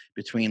be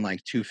between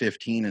like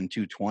 215 and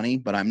 220,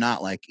 but I'm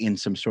not like in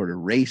some sort of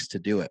race to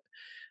do it.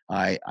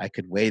 I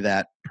could weigh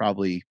that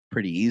probably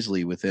pretty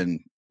easily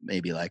within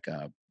maybe like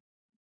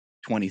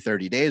 20,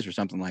 30 days or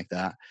something like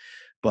that.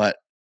 But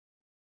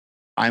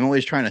I'm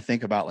always trying to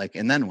think about like,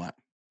 and then what,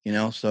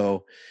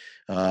 so,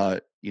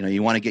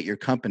 you want to get your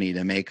company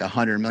to make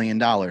 $100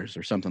 million or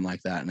something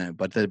like that.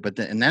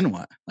 And then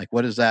what? Like,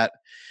 what is that?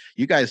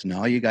 You guys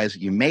know,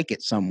 you make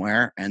it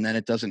somewhere, and then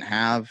it doesn't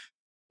have,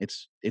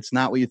 it's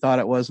not what you thought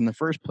it was in the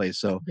first place.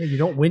 So you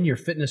don't win your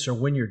fitness or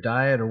win your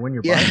diet or win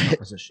your body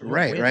composition.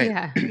 Right.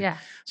 Yeah.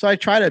 So I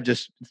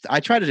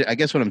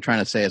guess what I'm trying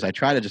to say is I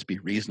try to just be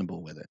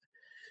reasonable with it.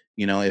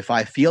 If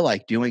I feel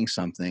like doing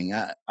something,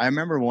 I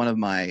remember one of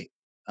my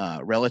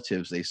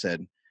relatives, they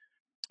said,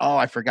 "Oh,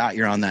 I forgot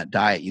you're on that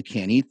diet. You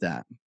can't eat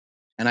that."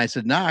 And I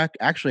said, "No,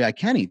 actually I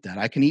can eat that.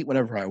 I can eat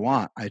whatever I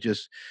want. I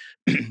just,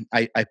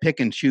 I pick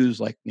and choose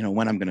like,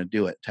 when I'm going to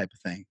do it type of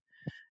thing."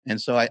 And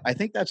so I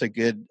think that's a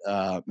good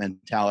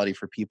mentality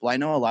for people. I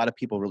know a lot of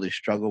people really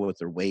struggle with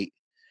their weight,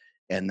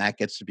 and that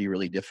gets to be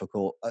really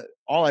difficult.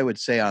 All I would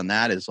say on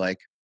that is like,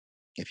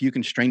 if you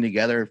can string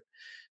together,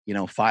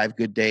 5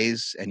 good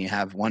days and you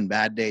have 1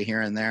 bad day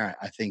here and there,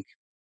 I think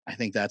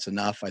that's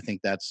enough. I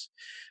think that's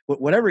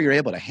whatever you're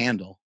able to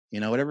handle.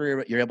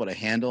 Whatever you're able to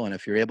handle. And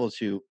if you're able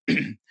to,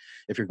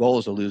 if your goal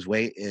is to lose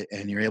weight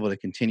and you're able to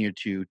continue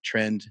to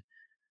trend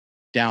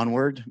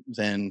downward,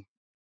 then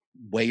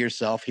weigh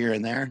yourself here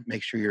and there,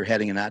 make sure you're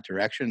heading in that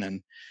direction,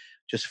 and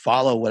just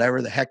follow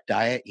whatever the heck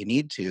diet you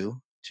need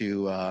to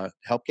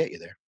help get you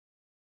there.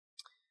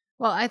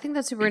 Well, I think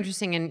that's super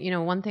interesting.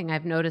 And, one thing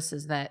I've noticed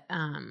is that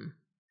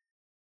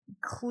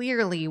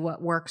clearly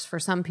what works for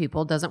some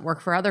people doesn't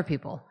work for other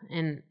people.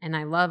 And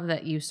I love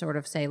that you sort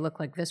of say, look,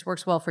 like this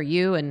works well for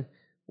you, and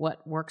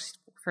what works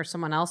for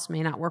someone else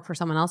may not work for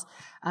someone else,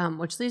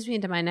 which leads me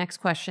into my next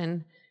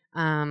question,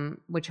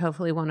 which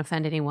hopefully won't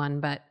offend anyone,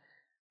 but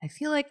I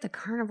feel like the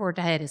carnivore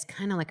diet is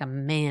kind of like a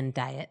man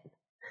diet.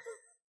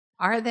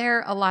 Are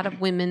there a lot of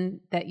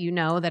women that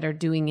that are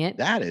doing it?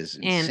 That is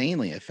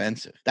insanely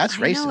offensive. That's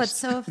racist.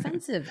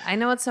 I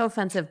know it's so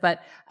offensive.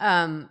 But,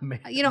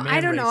 I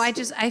don't know.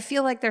 I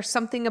feel like there's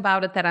something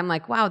about it that I'm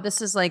like, wow,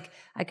 this is like,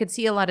 I could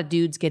see a lot of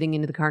dudes getting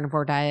into the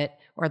carnivore diet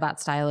or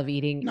that style of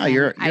eating. No,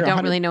 I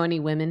don't really know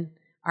any women.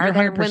 Are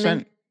there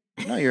women?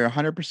 No, you're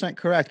 100%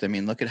 correct. I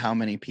mean, look at how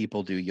many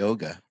people do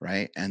yoga,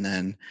 right? And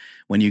then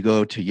when you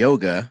go to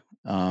yoga,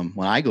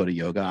 when I go to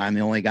yoga, I'm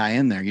the only guy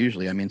in there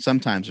usually. I mean,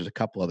 sometimes there's a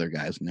couple other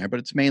guys in there, but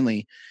it's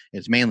mainly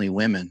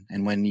women.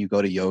 And when you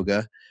go to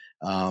yoga,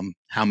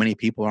 How many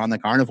people are on the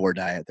carnivore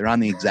diet? They're on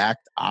the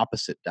exact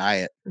opposite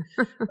diet.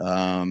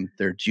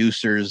 They're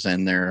juicers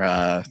and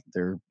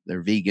they're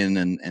vegan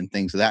and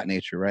things of that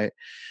nature, right?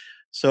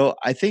 So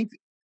I think,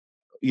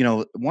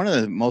 one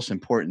of the most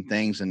important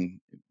things, and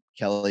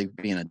Kelly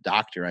being a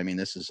doctor, I mean,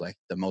 this is like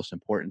the most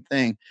important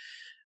thing.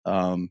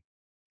 Um,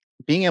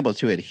 Being able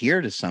to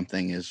adhere to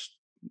something is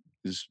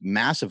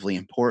massively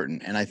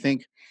important. And I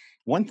think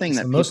one thing It's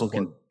the that most people can,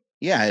 important.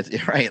 yeah,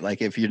 it's right.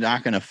 Like if you're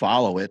not going to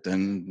follow it,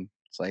 then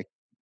it's like,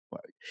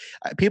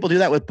 people do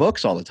that with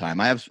books all the time.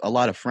 I have a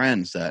lot of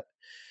friends that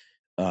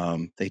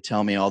they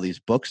tell me all these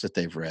books that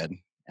they've read,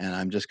 and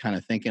I'm just kind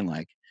of thinking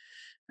like,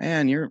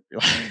 man, you're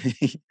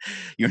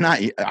not.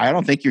 I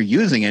don't think you're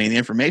using any of the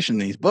information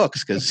in these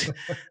books, because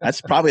that's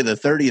probably the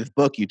 30th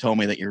book you told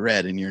me that you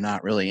read, and you're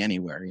not really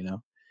anywhere.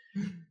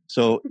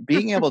 So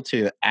being able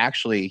to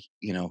actually,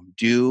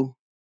 do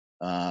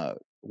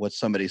what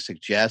somebody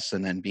suggests,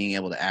 and then being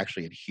able to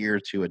actually adhere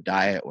to a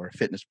diet or a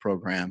fitness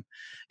program,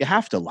 you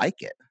have to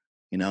like it.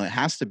 It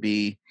has to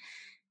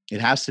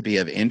be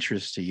of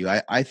interest to you.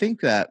 I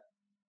think that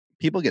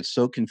people get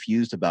so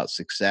confused about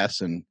success,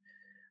 and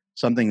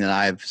something that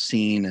I've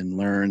seen and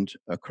learned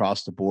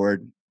across the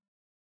board.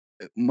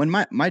 When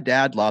my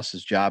dad lost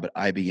his job at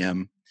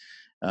IBM,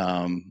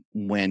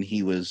 when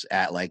he was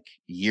at like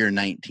year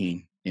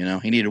 19,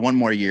 he needed one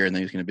more year and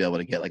then he was going to be able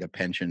to get like a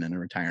pension and a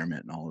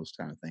retirement and all those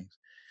kind of things.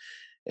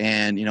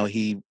 And,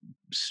 he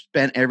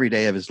spent every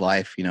day of his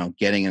life,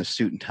 getting a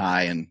suit and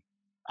tie. And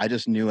I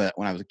just knew it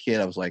when I was a kid.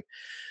 I was like,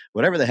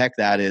 whatever the heck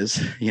that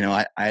is,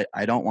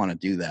 I don't want to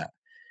do that.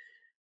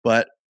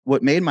 But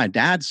what made my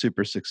dad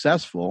super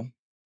successful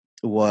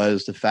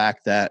was the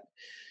fact that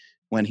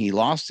when he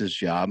lost his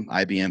job,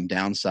 IBM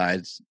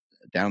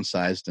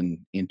downsized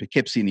in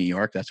Poughkeepsie, New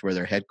York. That's where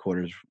their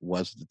headquarters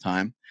was at the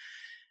time.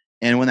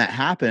 And when that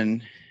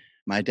happened,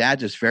 my dad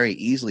just very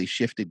easily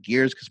shifted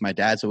gears, because my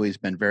dad's always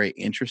been very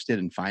interested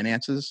in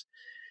finances.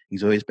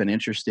 He's always been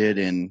interested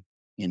in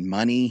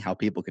money, how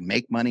people can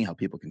make money, how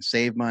people can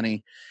save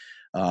money.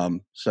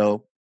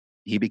 So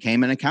he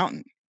became an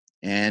accountant,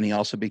 and he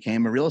also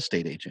became a real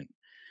estate agent.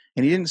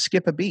 And he didn't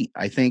skip a beat.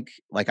 I think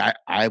like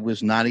I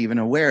was not even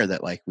aware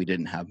that like we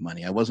didn't have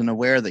money. I wasn't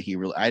aware that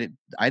I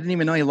didn't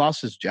even know he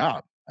lost his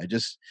job. I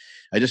just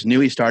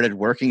knew he started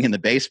working in the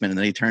basement, and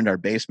then he turned our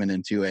basement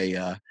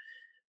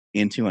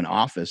into an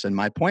office. And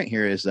my point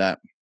here is that,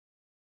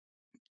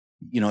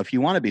 if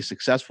you want to be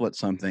successful at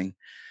something,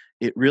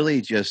 it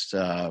really just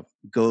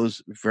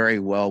goes very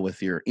well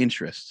with your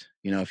interest.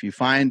 If you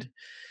find,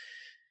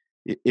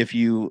 if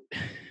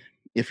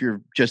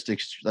you're just,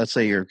 let's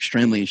say you're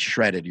extremely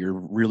shredded, you're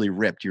really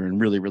ripped, you're in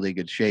really, really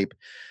good shape,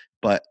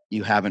 but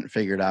you haven't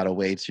figured out a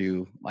way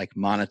to like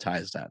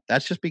monetize that.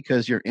 That's just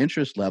because your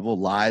interest level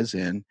lies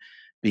in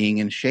being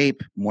in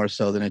shape more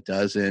so than it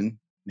does in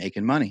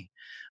making money.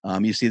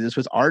 You see this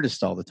with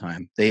artists all the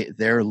time.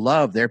 Their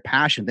love, their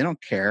passion, they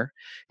don't care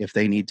if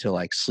they need to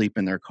like sleep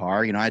in their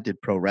car. I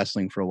did pro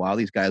wrestling for a while.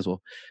 These guys they'll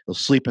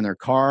sleep in their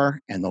car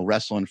and they'll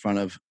wrestle in front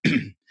of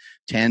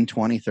 10,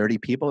 20, 30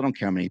 people. I don't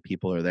care how many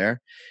people are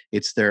there.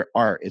 It's their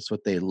art. It's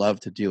what they love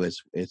to do.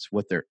 It's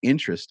what their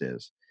interest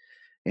is.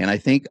 And I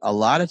think a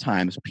lot of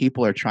times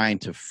people are trying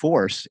to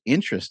force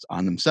interest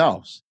on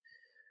themselves.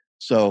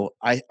 So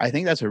I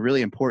think that's a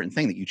really important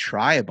thing, that you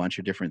try a bunch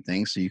of different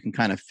things so you can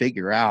kind of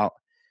figure out.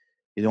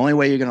 The only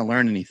way you're going to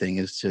learn anything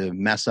is to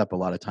mess up a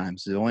lot of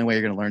times. The only way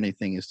you're going to learn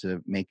anything is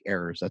to make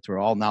errors. That's where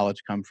all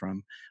knowledge comes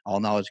from. All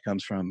knowledge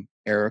comes from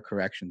error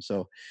correction.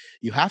 So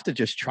you have to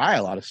just try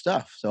a lot of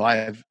stuff. So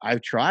I've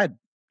tried,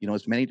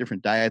 as many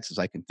different diets as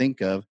I can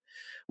think of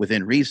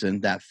within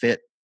reason that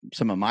fit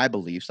some of my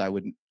beliefs. I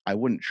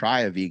wouldn't try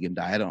a vegan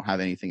diet. I don't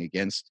have anything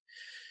against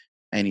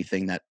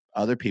anything that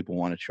other people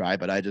want to try,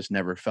 but I just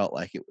never felt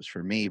like it was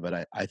for me.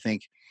 But I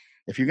think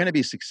if you're going to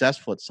be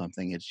successful at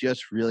something, it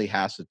just really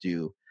has to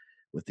do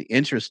with the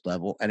interest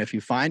level. And if you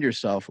find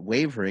yourself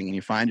wavering and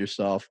you find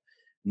yourself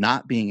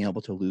not being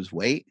able to lose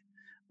weight,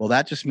 well,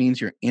 that just means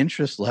your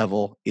interest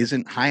level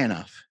isn't high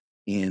enough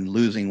in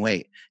losing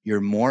weight. You're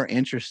more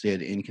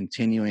interested in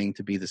continuing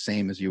to be the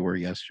same as you were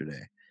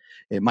yesterday.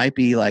 It might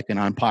be like an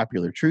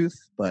unpopular truth,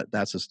 but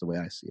that's just the way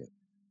I see it.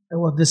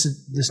 Well,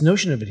 this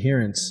notion of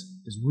adherence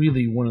is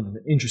really one of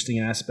the interesting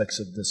aspects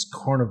of this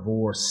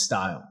carnivore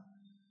style,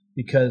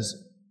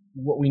 because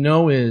what we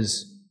know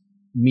is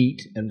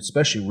meat, and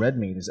especially red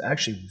meat, is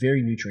actually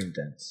very nutrient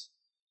dense.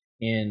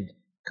 And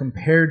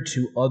compared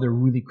to other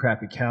really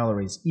crappy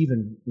calories,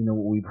 even,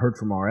 what we've heard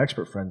from our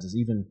expert friends is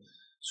even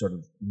sort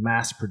of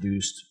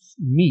mass-produced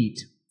meat,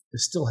 it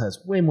still has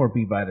way more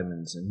B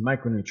vitamins and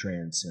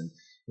micronutrients, and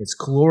it's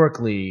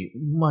calorically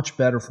much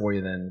better for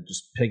you than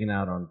just pigging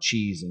out on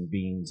cheese and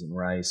beans and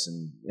rice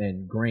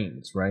and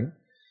grains, right?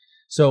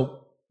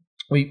 So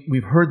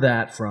we've heard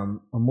that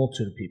from a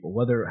multitude of people,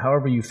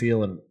 however you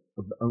feel, and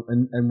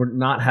we're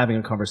not having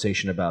a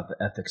conversation about the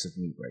ethics of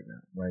meat right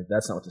now, right?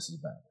 That's not what this is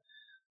about.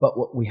 But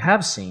what we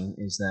have seen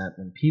is that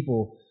when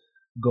people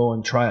go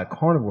and try a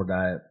carnivore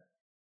diet,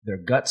 their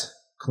guts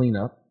clean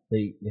up.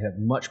 They have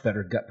much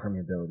better gut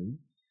permeability.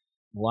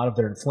 a lot of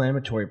their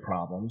inflammatory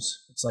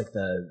problems. It's like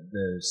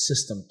the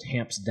system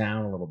tamps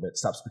down a little bit,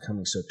 stops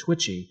becoming so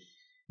twitchy.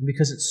 And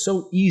because it's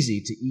so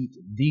easy to eat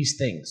these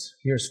things,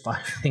 here's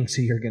 5 things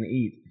that you're going to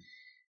eat,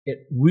 it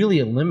really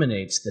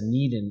eliminates the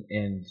need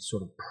and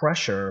sort of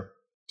pressure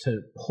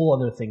to pull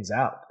other things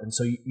out. And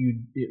so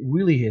it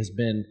really has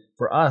been,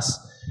 for us,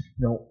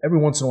 every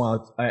once in a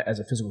while, as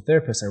a physical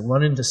therapist, I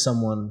run into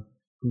someone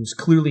who's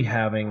clearly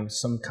having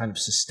some kind of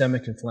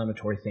systemic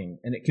inflammatory thing.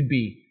 And it could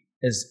be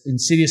as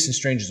insidious and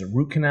strange as a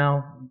root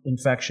canal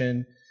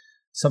infection,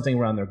 something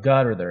around their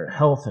gut or their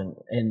health.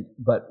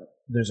 But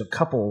there's a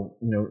couple,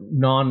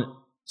 non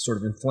sort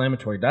of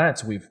inflammatory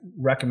diets we've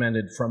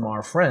recommended from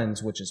our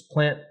friends, which is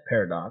plant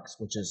paradox,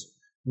 which is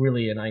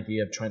really an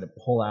idea of trying to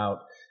pull out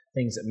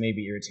things that may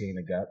be irritating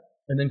the gut,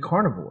 and then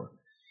carnivore.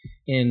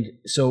 And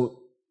so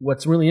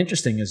what's really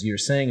interesting, as you're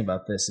saying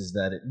about this, is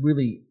that it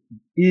really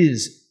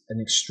is an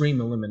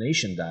extreme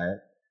elimination diet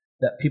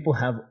that people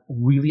have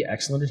really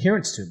excellent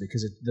adherence to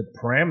because the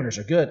parameters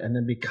are good. And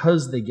then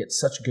because they get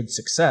such good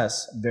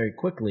success very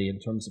quickly in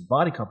terms of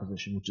body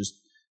composition, which is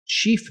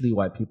chiefly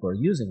why people are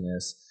using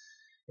this,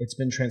 it's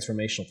been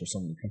transformational for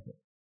so many people.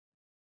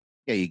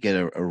 Yeah, you get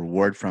a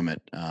reward from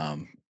it,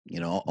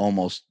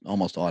 almost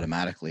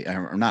automatically,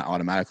 or not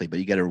automatically, but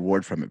you get a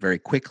reward from it very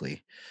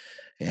quickly,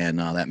 and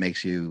that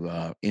makes you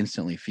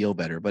instantly feel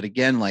better. But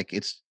again, like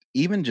it's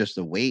even just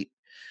the weight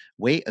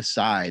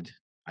aside,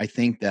 I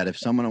think that if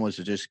someone was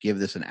to just give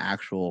this an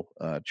actual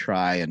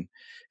try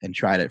and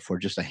tried it for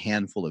just a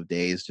handful of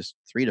days, just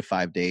 3 to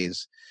 5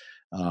 days,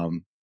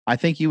 I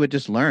think you would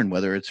just learn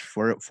whether it's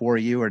for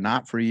you or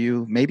not for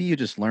you. Maybe you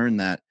just learn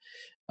that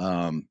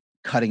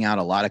cutting out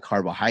a lot of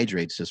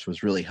carbohydrates just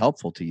was really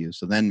helpful to you.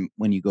 So then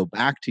when you go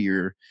back to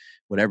your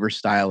whatever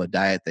style of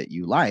diet that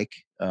you like,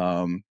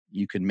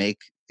 you can make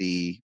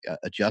the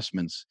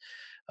adjustments,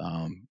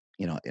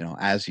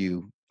 as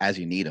you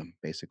need them,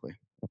 basically.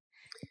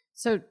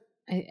 So,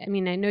 I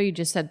mean, I know you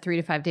just said 3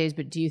 to 5 days,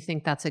 but do you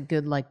think that's a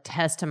good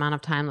test amount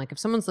of time? Like if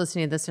someone's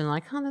listening to this and they're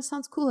like, oh, this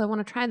sounds cool, I want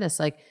to try this.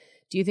 Like,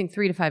 do you think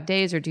 3 to 5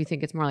 days, or do you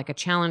think it's more like a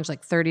challenge,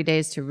 like 30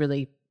 days to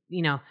really,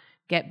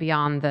 get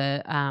beyond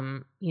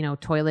the,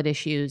 toilet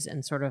issues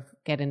and sort of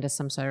get into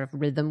some sort of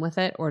rhythm with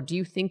it? Or do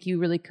you think you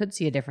really could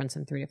see a difference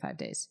in 3 to 5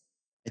 days?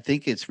 I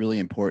think it's really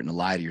important to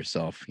lie to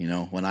yourself.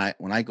 When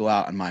I go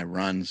out on my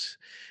runs,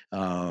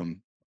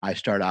 I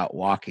start out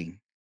walking,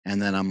 and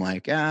then I'm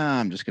like,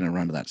 I'm just going to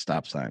run to that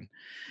stop sign,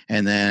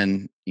 and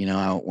then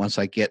once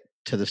I get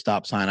to the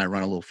stop sign, I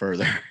run a little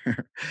further,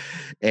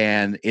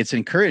 and it's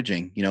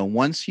encouraging.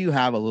 Once you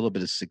have a little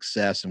bit of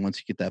success, and once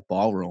you get that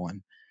ball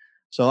rolling.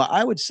 So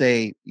I would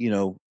say,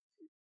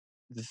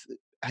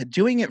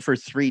 doing it for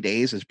 3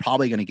 days is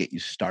probably going to get you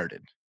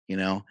started.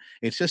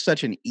 It's just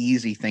such an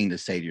easy thing to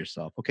say to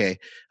yourself, okay,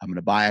 I'm going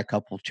to buy a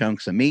couple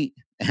chunks of meat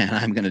and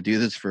I'm going to do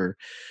this for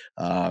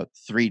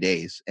 3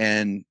 days.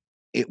 And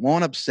it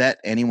won't upset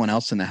anyone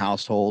else in the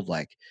household.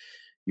 Like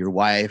your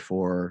wife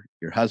or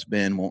your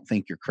husband won't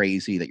think you're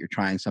crazy, that you're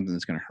trying something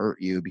that's going to hurt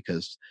you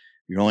because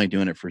you're only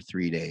doing it for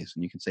 3 days.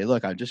 And you can say,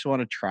 look, I just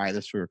want to try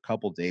this for a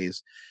couple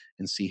days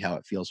and see how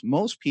it feels.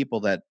 Most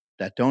people that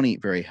don't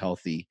eat very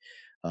healthy,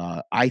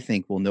 I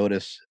think will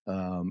notice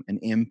an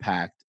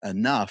impact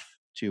enough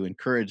to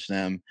encourage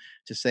them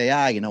to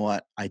say, you know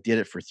what, I did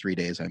it for 3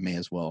 days. I may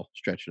as well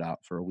stretch it out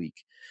for a week.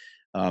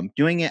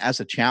 Doing it as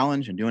a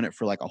challenge and doing it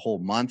for like a whole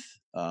month,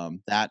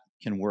 that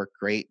can work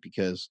great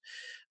because,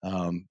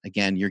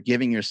 again, you're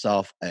giving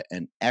yourself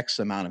an X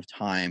amount of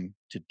time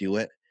to do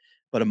it.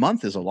 But a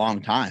month is a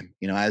long time,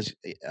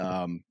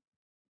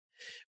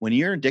 when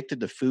you're addicted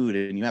to food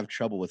and you have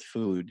trouble with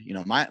food,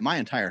 my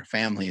entire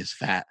family is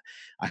fat.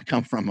 I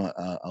come from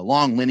a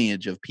long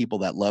lineage of people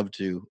that love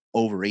to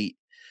overeat.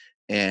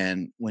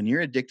 And when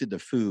you're addicted to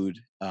food,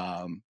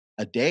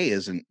 a day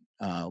isn't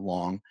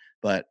long,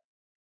 but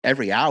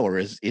every hour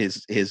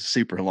is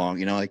super long.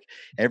 Like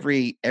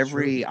every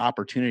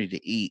opportunity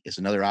to eat is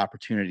another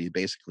opportunity to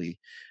basically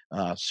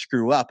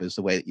screw up, is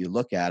the way that you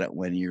look at it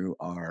when you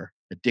are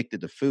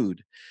addicted to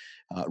food,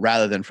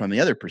 rather than from the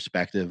other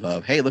perspective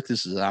of, hey, look,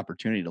 this is an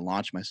opportunity to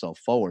launch myself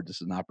forward.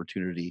 This is an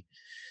opportunity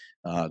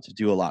to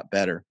do a lot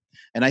better.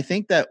 And I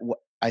think that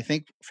I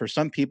think for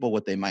some people,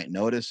 what they might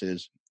notice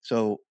is,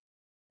 so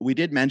we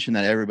did mention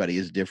that everybody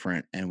is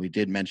different, and we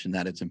did mention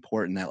that it's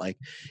important that, like,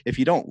 if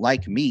you don't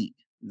like meat,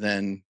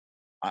 then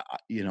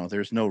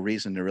there's no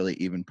reason to really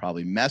even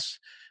probably mess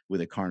with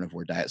a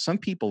carnivore diet. Some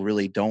people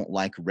really don't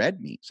like red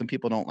meat. Some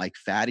people don't like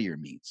fattier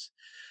meats.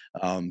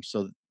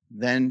 So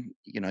then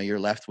you're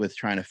left with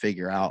trying to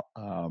figure out.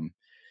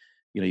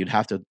 You'd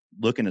have to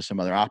look into some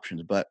other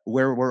options, but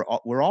where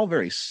we're all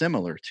very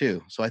similar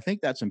too. So I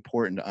think that's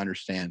important to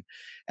understand.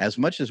 As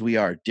much as we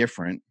are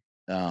different,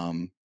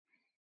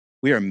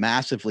 we are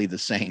massively the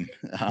same.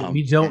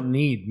 We don't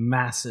need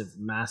massive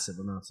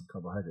amounts of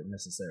carbohydrate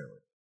necessarily.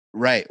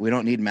 Right. We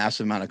don't need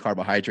massive amount of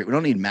carbohydrate. We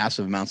don't need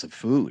massive amounts of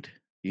food.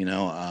 We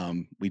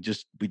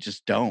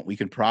just don't. We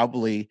can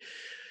probably,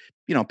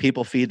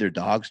 people feed their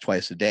dogs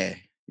twice a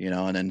day,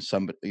 and then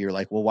you're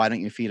like, well, why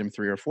don't you feed them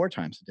 3 or 4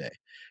 times a day?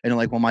 And they're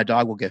like, well, my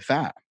dog will get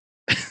fat.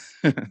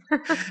 You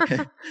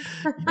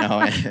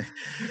know,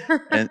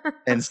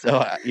 and so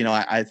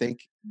I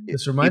think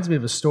This reminds me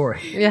of a story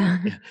Yeah.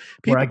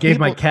 where I people gave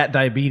my people cat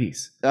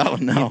diabetes. oh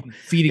no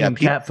Feeding yeah him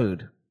cat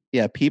food.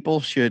 people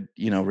should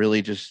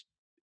really just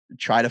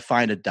try to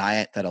find a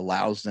diet that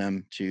allows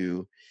them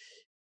to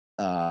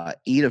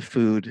eat a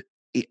food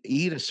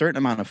eat a certain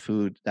amount of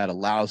food that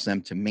allows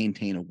them to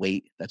maintain a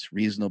weight that's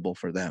reasonable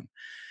for them.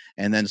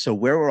 And then, so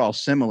where we're all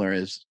similar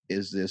is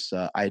this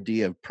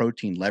idea of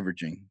protein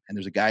leveraging. And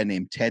there's a guy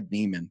named Ted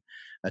Neiman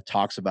that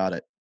talks about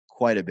it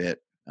quite a bit.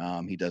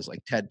 He does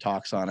like TED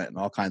Talks on it and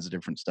all kinds of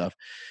different stuff.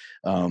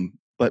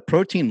 But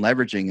protein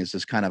leveraging is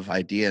this kind of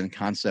idea and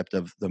concept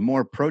of the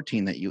more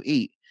protein that you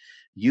eat,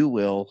 you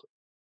will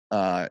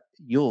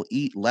you'll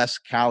eat less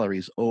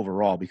calories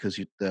overall, because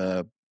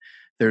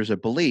there's a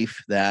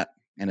belief that,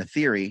 and a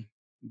theory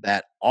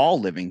that all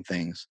living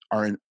things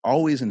are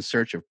always in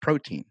search of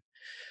protein.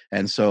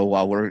 And so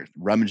while we're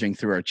rummaging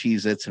through our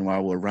Cheez-Its and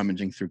while we're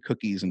rummaging through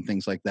cookies and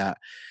things like that,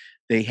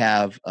 they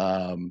have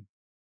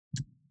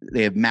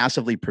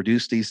massively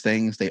produced these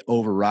things. They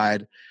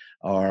override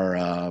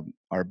our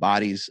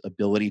body's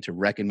ability to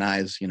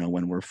recognize,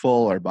 when we're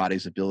full. Our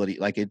body's ability,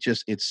 like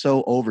it's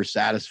so over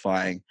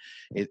satisfying.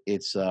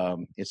 It's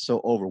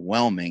so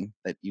overwhelming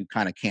that you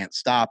kind of can't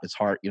stop. It's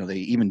hard. They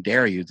even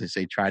dare you to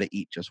say try to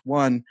eat just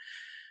one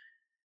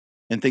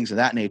and things of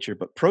that nature.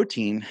 But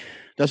protein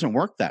doesn't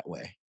work that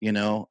way.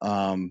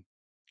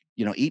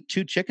 Eat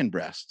 2 chicken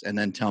breasts and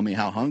then tell me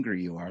how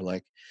hungry you are.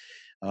 Like,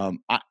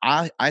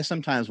 I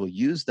sometimes will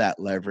use that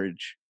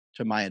leverage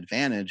to my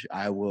advantage.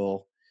 I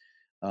will,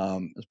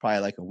 it was probably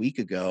like a week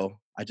ago,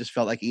 I just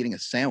felt like eating a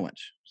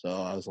sandwich. So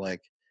I was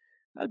like,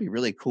 that'd be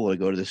really cool to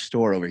go to the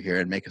store over here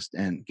and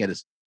get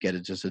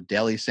it just a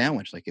deli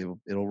sandwich. Like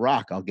it'll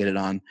rock. I'll get it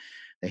on.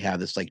 They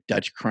have this like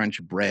Dutch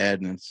crunch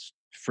bread and it's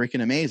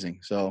freaking amazing.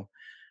 So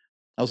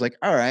I was like,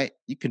 all right,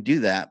 you can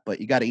do that,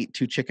 but you got to eat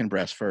 2 chicken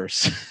breasts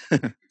first.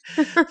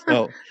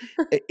 So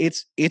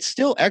it's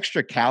still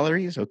extra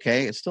calories.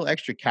 Okay. It's still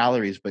extra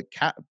calories,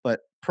 but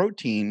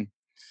protein's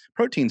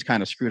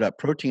kind of screwed up.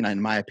 Protein,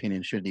 in my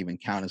opinion, shouldn't even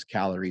count as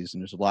calories.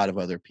 And there's a lot of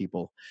other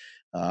people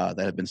that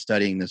have been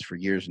studying this for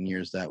years and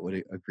years that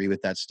would agree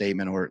with that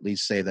statement, or at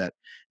least say that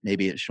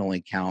maybe it should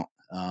only count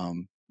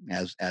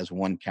as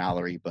 1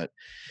 calorie. But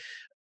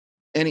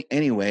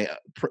anyway,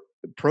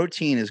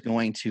 protein is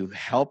going to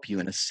help you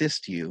and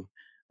assist you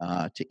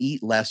to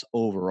eat less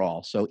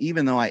overall. So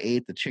even though I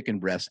ate the chicken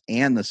breast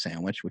and the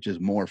sandwich, which is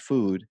more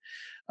food,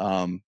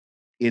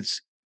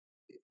 it's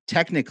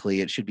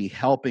technically it should be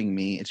helping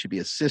me. It should be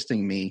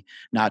assisting me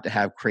not to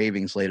have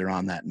cravings later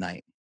on that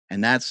night.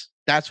 And that's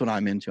what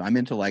I'm into. I'm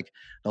into like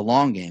the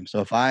long game.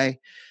 So if I'm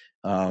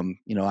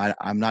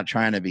not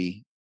trying to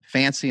be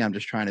fancy. I'm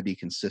just trying to be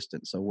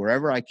consistent. So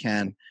wherever I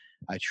can,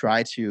 I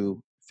try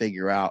to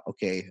figure out,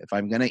 okay, if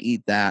I'm going to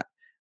eat that,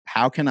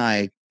 how can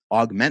I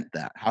augment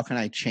that? How can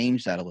I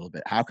change that a little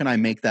bit? How can I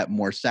make that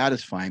more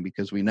satisfying?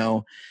 Because we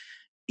know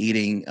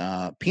eating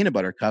peanut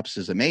butter cups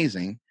is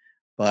amazing,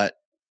 but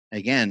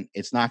again,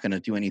 it's not going to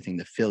do anything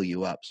to fill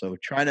you up. So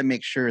try to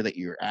make sure that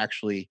you're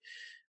actually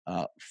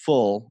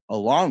full,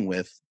 along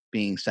with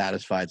being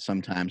satisfied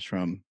sometimes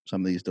from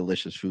some of these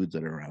delicious foods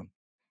that are around.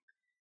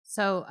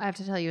 So I have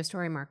to tell you a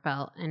story, Mark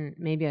Bell, and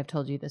maybe I've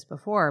told you this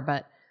before,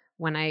 but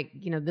when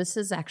this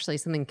is actually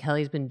something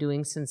Kelly's been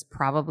doing since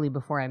probably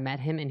before I met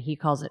him, and he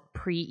calls it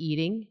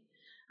pre-eating.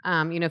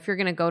 If you're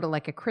going to go to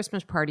like a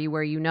Christmas party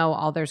where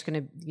all there's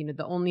going to,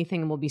 the only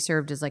thing will be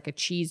served is like a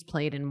cheese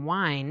plate and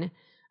wine,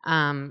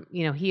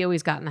 he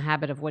always got in the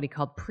habit of what he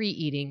called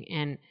pre-eating.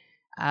 And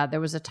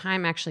there was a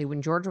time actually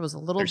when Georgia was a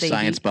little There's baby.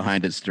 science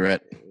behind it,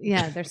 Stuart.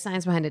 Yeah, there's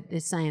science behind it.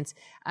 It's science.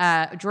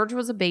 Georgia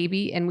was a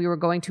baby, and we were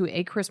going to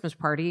a Christmas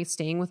party,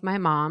 staying with my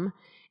mom.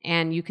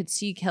 And you could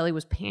see Kelly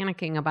was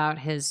panicking about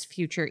his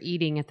future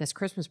eating at this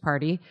Christmas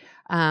party.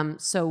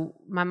 So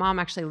my mom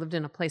actually lived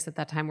in a place at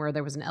that time where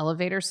there was an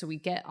elevator. So we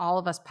get all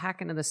of us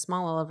pack into the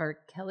small elevator.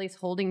 Kelly's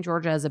holding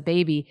Georgia as a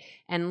baby.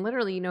 And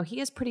literally, he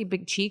has pretty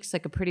big cheeks,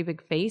 like a pretty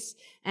big face.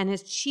 And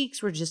his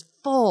cheeks were just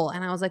full.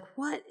 And I was like,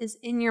 what is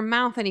in your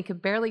mouth? And he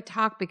could barely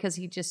talk because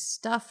he just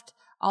stuffed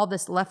all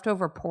this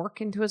leftover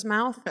pork into his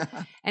mouth.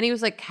 And he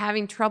was like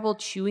having trouble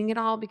chewing it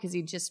all because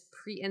he just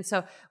and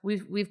so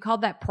we've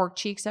called that pork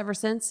cheeks ever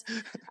since.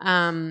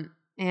 I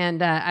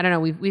don't know,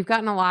 we've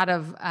gotten a lot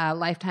of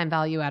lifetime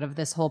value out of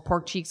this whole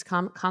pork cheeks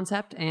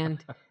concept.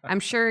 And I'm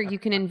sure you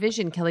can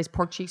envision Kelly's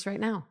pork cheeks right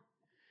now.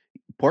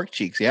 Pork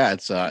cheeks. Yeah.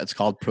 It's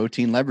called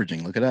protein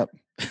leveraging. Look it up.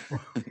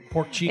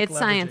 Pork cheek. It's leveraging.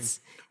 Science.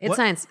 It's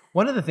science.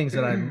 One of the things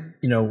that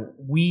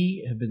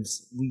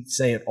we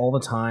say it all the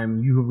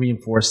time. You have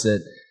reinforced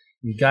it.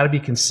 You got to be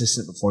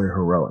consistent before you're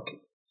heroic.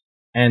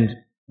 And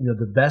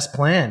the best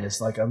plan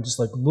is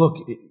look,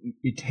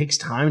 it takes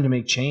time to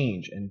make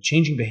change, and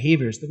changing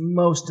behavior is the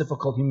most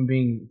difficult human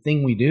being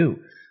thing we do,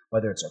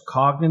 whether it's a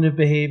cognitive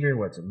behavior,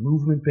 whether it's a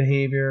movement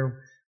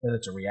behavior, whether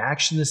it's a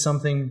reaction to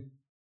something.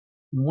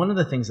 And one of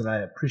the things that I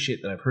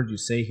appreciate that I've heard you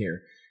say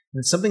here,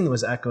 and it's something that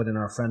was echoed in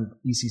our friend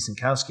E.C.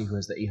 Sinkowski, who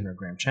has the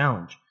 800-gram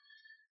challenge.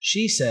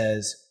 She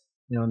says,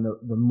 and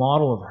the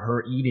model of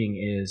her eating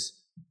is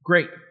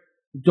great.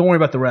 Don't worry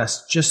about the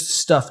rest. Just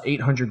stuff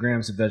 800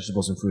 grams of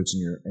vegetables and fruits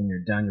in your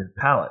down your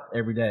palate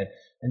every day.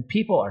 And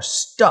people are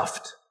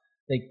stuffed.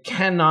 They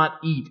cannot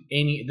eat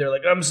any. They're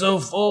like, I'm so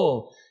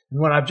full. And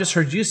what I've just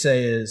heard you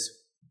say is,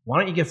 why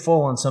don't you get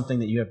full on something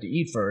that you have to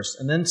eat first,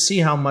 and then see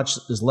how much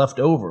is left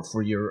over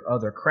for your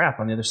other crap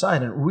on the other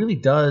side. And it really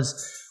does,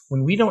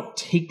 when we don't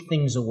take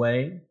things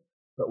away,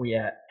 but we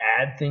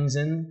add things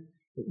in,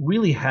 it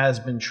really has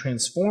been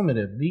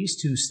transformative.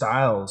 These two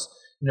styles,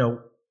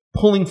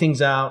 pulling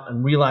things out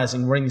and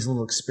realizing, running these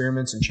little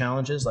experiments and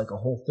challenges like a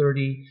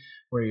Whole30,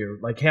 where you're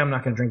like, hey, I'm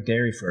not going to drink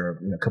dairy for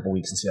a couple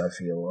weeks and see how I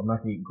feel. I'm not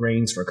going to eat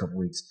grains for a couple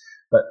weeks.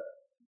 But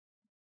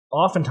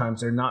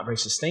oftentimes they're not very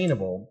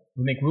sustainable.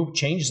 We make real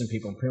changes in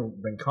people and people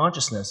bring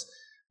consciousness.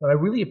 But I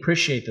really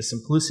appreciate the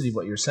simplicity of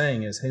what you're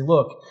saying is, hey,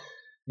 look,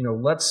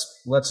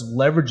 let's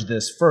leverage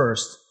this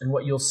first. And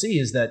what you'll see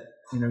is that,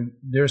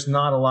 there's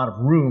not a lot of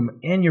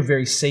room, and you're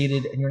very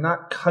sated, and you're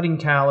not cutting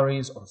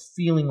calories or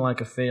feeling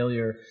like a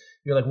failure.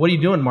 You're like, what are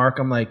you doing, Mark?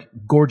 I'm like,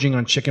 gorging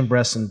on chicken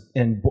breasts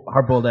and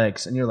hard-boiled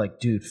eggs. And you're like,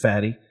 dude,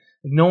 fatty.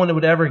 Like, no one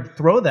would ever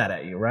throw that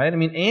at you, right? I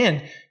mean,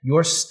 and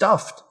you're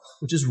stuffed,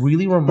 which is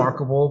really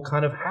remarkable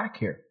kind of hack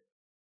here.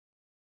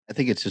 I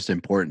think it's just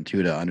important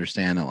too to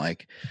understand that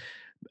like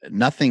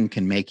nothing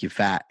can make you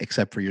fat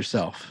except for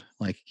yourself.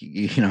 Like,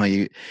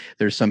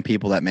 there's some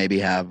people that maybe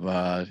have,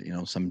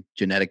 some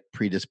genetic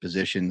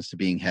predispositions to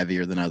being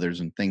heavier than others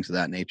and things of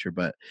that nature.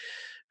 But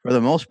for the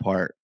most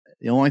part,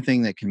 the only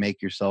thing that can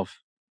make yourself,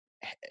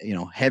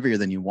 heavier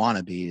than you want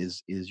to be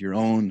is your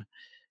own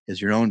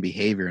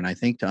behavior. And I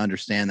think to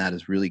understand that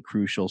is really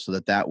crucial, so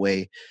that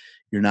way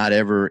you're not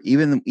ever,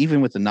 even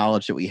with the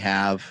knowledge that we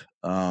have,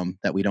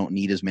 that we don't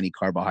need as many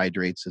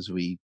carbohydrates as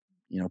we,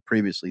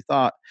 previously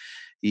thought,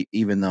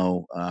 even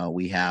though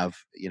we have,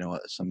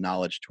 some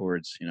knowledge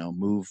towards,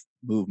 move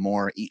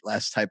more, eat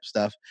less type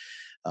stuff.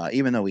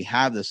 Even though we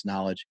have this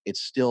knowledge,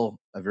 it's still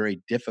a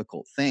very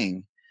difficult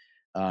thing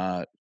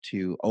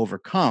to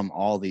overcome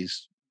all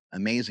these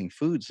amazing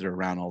foods that are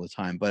around all the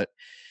time. But,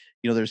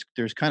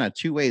 there's kind of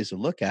two ways to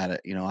look at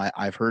it.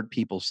 I've heard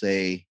people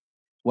say,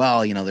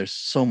 well, there's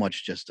so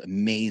much just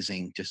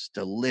amazing, just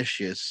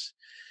delicious,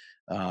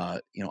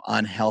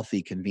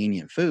 unhealthy,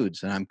 convenient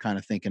foods. And I'm kind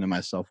of thinking to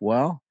myself,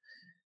 well,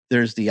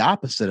 there's the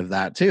opposite of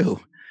that too.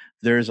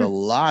 There's a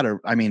lot of,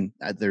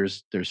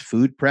 there's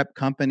food prep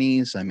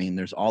companies.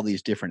 There's all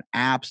these different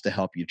apps to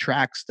help you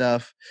track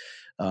stuff.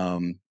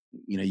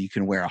 You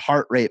can wear a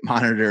heart rate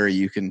monitor.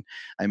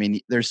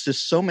 There's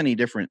just so many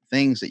different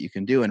things that you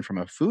can do. And from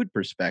a food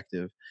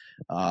perspective,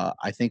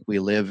 I think we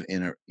live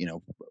in a,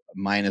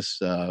 minus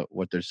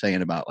what they're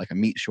saying about like a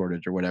meat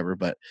shortage or whatever,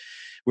 but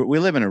we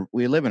live in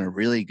a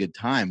really good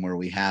time where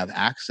we have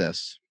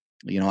access.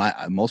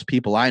 Most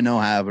people I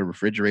know have a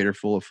refrigerator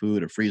full of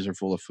food, a freezer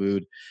full of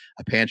food,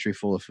 a pantry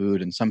full of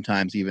food, and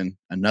sometimes even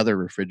another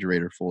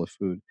refrigerator full of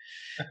food.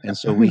 And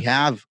so we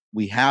have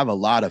a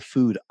lot of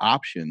food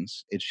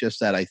options. It's just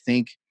that I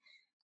think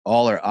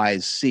all our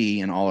eyes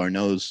see and all our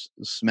nose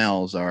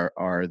smells are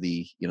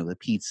the, the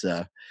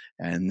pizza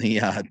and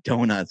the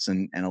donuts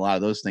and a lot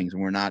of those things.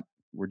 And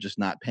we're just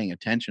not paying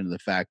attention to the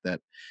fact that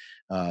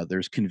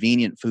there's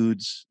convenient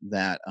foods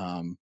that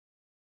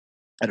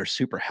are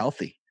super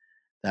healthy,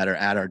 that are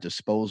at our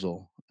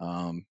disposal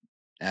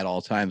at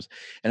all times.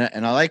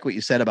 And I like what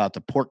you said about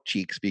the pork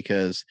cheeks,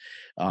 because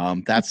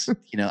that's,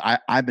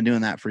 I've been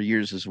doing that for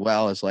years as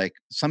well. It's like,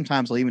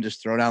 sometimes I'll even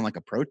just throw down like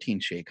a protein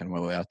shake on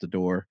my way out the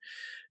door,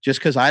 just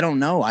because I don't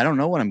know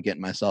what I'm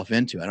getting myself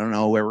into. I don't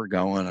know where we're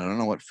going. I don't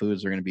know what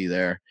foods are going to be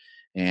there.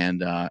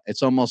 And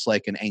it's almost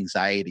like an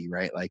anxiety,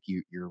 right? Like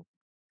you're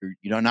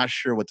not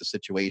sure what the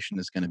situation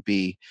is going to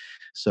be.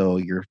 So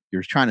you're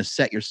trying to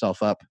set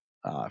yourself up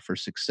for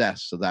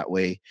success, so that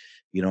way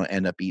you don't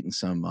end up eating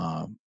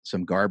some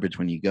garbage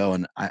when you go.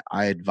 And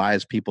I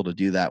advise people to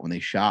do that when they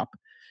shop.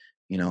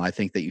 I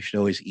think that you should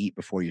always eat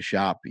before you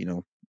shop.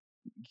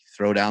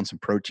 Throw down some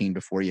protein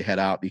before you head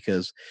out,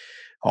 because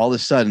all of a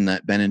sudden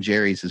that Ben and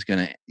Jerry's is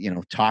going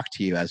to talk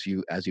to you as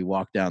you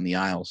walk down the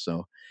aisle.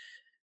 So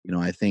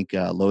I think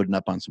loading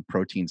up on some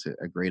protein's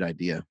a great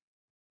idea.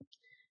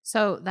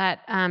 So that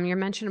your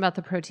mention about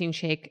the protein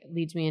shake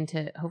leads me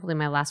into hopefully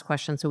my last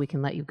question, so we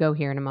can let you go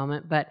here in a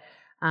moment. But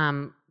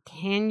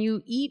can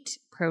you eat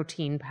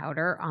protein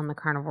powder on the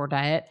carnivore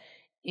diet?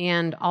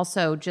 And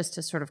also, just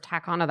to sort of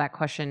tack onto that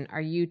question,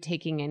 are you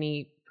taking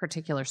any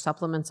particular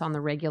supplements on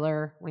the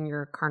regular when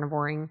you're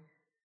carnivoring?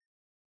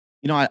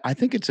 I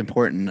think it's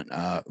important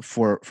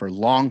for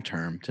long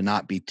term to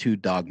not be too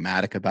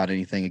dogmatic about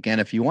anything. Again,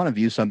 if you want to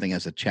view something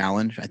as a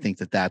challenge, I think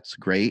that's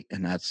great,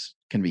 and that's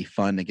can be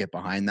fun to get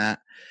behind that.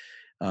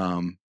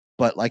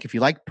 But like, if you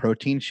like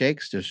protein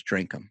shakes, just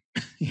drink them.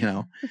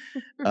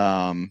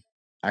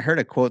 I heard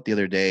a quote the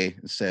other day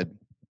that said,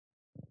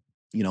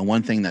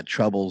 one thing that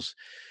troubles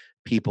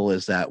people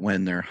is that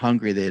when they're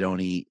hungry, they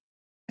don't eat,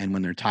 and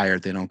when they're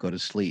tired, they don't go to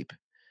sleep.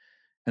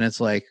 And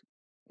it's like,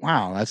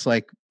 wow, that's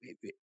like,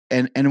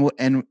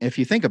 and if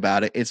you think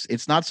about it,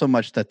 it's not so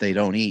much that they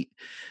don't eat.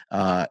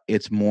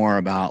 It's more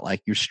about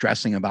like you're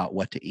stressing about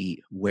what to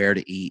eat, where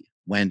to eat,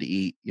 when to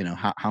eat,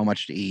 how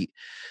much to eat.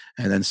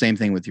 And then same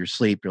thing with your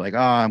sleep. You're like, oh,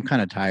 I'm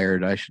kind of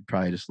tired. I should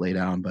probably just lay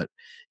down. But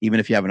even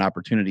if you have an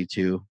opportunity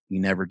to, you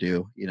never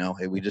do.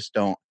 We just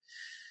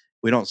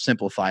we don't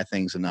simplify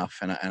things enough.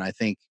 And I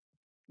think,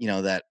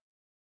 that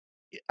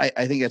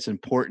I think that's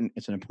important.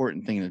 It's an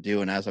important thing to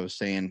do. And as I was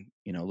saying,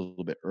 a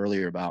little bit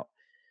earlier about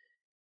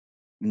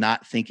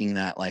not thinking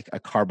that like a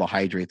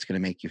carbohydrate's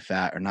going to make you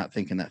fat, or not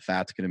thinking that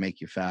fat's going to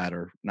make you fat,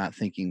 or not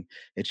thinking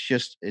it's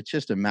just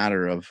a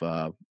matter of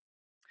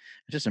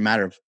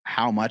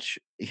how much,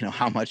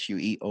 how much you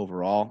eat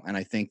overall. And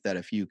I think that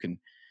if you can,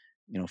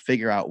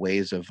 figure out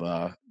ways of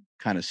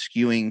kind of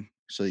skewing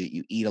so that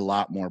you eat a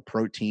lot more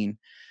protein,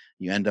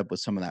 you end up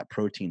with some of that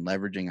protein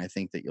leveraging. I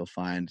think that you'll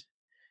find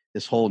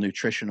this whole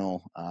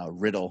nutritional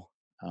riddle,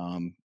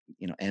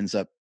 ends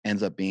up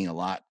being a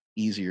lot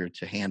easier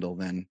to handle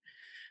than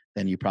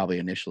you probably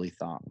initially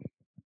thought.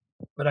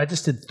 But I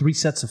just did 3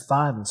 sets of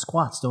 5 in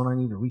squats. Don't I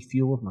need to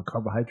refuel with my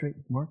carbohydrate,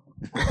 Mark?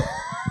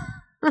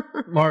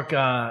 Mark,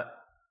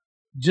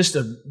 just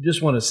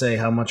want to say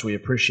how much we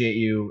appreciate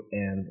you,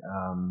 and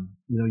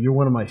you're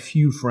one of my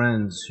few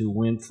friends who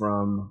went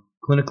from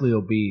clinically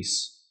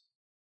obese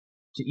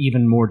to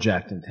even more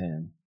jacked and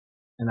tan,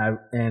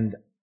 and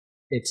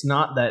it's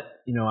not that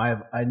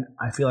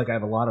I feel like I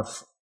have a lot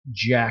of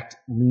jacked,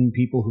 lean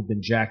people who've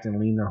been jacked and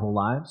lean their whole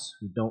lives,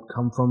 who don't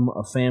come from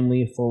a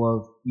family full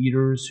of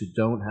eaters, who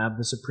don't have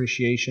this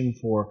appreciation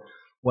for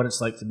what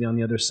it's like to be on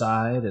the other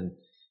side and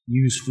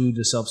use food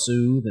to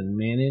self-soothe and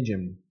manage.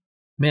 And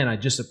man, I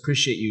just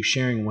appreciate you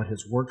sharing what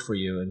has worked for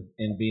you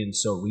and being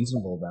so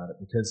reasonable about it,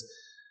 because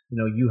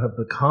you have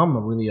become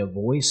really a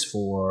voice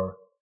for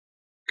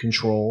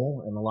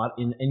control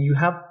and you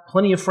have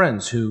plenty of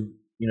friends who,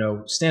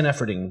 Stan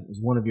Efferding is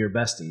one of your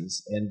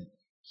besties, and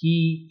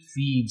he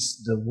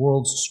feeds the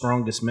world's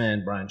strongest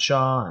men, Brian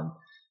Shaw and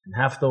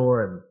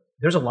Hafthor, and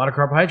there's a lot of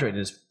carbohydrate in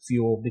his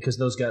fuel because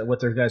those guys, what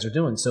their guys are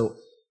doing. So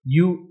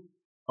you're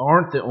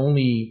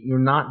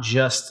not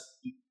just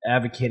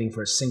advocating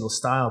for a single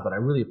style, but I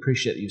really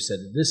appreciate that you said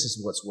this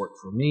is what's worked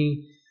for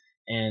me,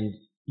 and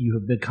you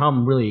have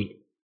become really,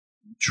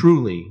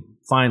 truly,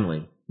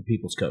 finally, the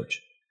people's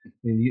coach.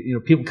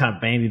 And people kind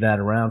of bandy that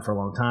around for a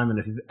long time, and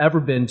if you've ever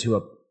been to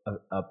a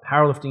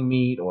powerlifting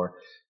meet, or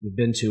you've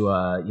been to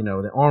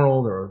the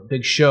Arnold or a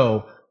big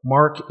show,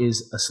 Mark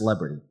is a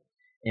celebrity.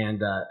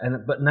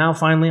 But now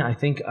finally, I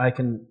think I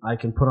can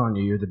put on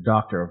you. You're the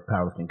doctor of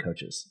powerlifting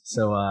coaches.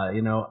 So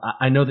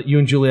I know that you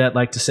and Juliet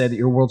like to say that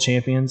you're world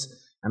champions,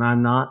 and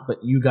I'm not,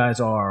 but you guys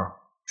are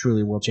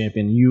truly world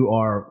champion. You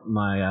are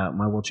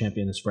my world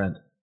champion's friend.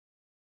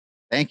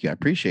 Thank you. I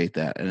appreciate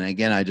that. And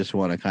again, I just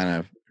want to kind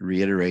of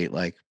reiterate,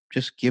 like,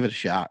 just give it a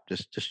shot.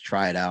 Just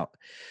try it out.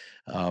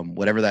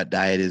 Whatever that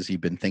diet is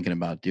you've been thinking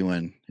about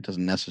doing, it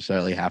doesn't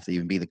necessarily have to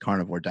even be the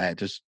carnivore diet.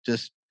 Just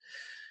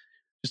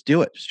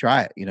do it. Just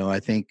try it. I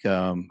think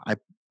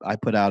I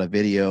put out a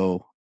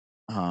video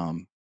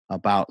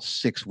about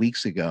 6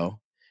 weeks ago,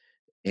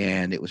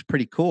 and it was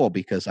pretty cool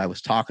because I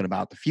was talking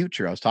about the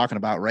future. I was talking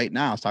about right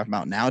now. I was talking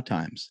about now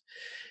times.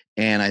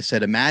 And I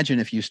said, imagine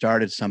if you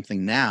started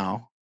something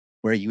now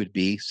where you would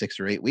be 6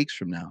 or 8 weeks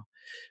from now,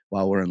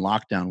 while we're in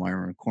lockdown, while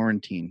we're in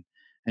quarantine,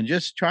 and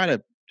just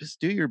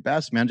do your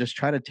best, man. Just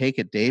try to take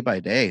it day by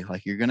day.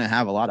 Like, you're going to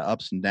have a lot of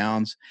ups and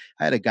downs.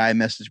 I had a guy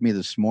message me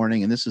this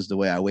morning, and this is the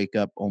way I wake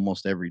up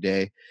almost every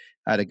day.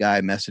 I had a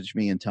guy message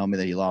me and tell me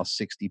that he lost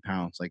 60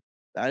 pounds. Like,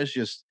 that is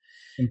just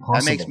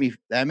Impossible.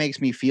 that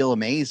makes me feel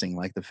amazing.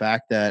 Like, the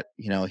fact that,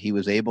 he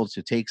was able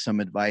to take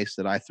some advice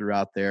that I threw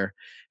out there,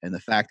 and the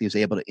fact he was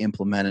able to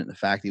implement it, and the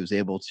fact he was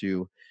able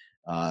to,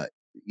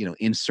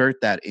 insert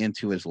that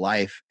into his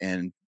life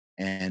and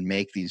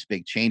make these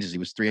big changes. He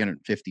was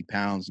 350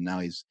 pounds, and now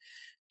he's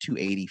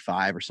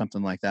 285 or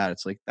something like that.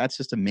 It's like, that's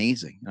just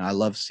amazing. And I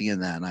love seeing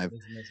that. And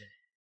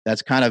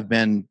that's kind of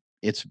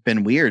it's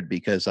been weird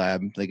because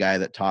I'm the guy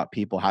that taught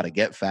people how to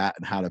get fat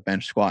and how to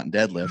bench, squat, and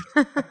deadlift.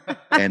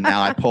 And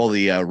now I pull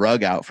the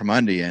rug out from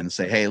under you and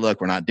say, hey, look,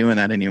 we're not doing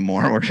that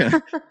anymore. We're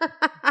gonna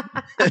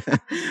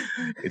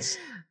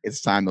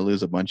it's time to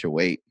lose a bunch of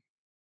weight.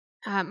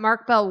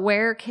 Mark Bell,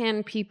 where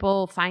can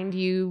people find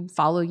you,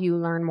 follow you,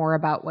 learn more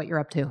about what you're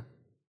up to?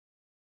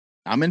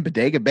 I'm in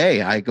Bodega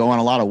Bay. I go on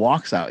a lot of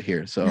walks out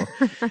here. So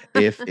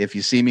if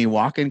you see me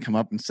walking, come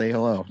up and say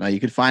hello. Now, you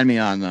can find me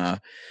on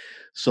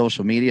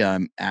social media.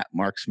 I'm at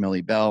Mark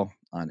Smelly Bell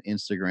on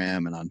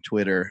Instagram and on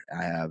Twitter.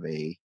 I have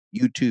a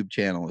YouTube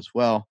channel as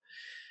well.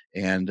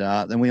 And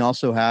then we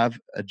also have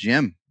a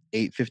gym,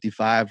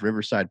 855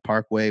 Riverside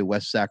Parkway,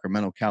 West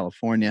Sacramento,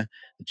 California.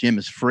 The gym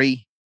is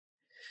free.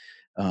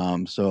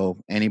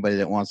 So anybody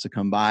that wants to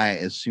come by,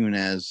 as soon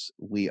as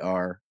we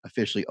are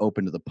officially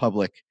open to the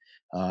public,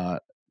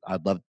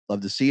 I'd love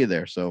to see you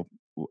there. So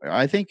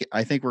I think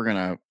we're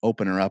gonna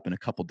open her up in a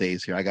couple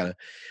days here.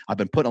 I've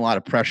been putting a lot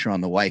of pressure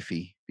on the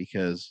wifey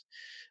because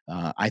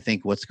I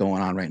think what's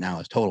going on right now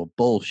is total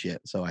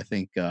bullshit. So I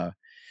think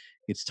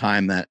it's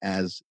time that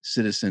as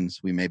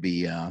citizens we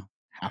maybe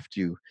have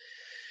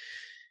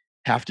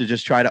to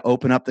just try to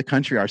open up the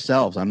country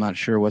ourselves. I'm not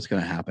sure what's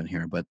going to happen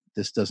here, but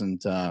this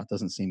doesn't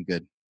seem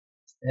good.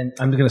 And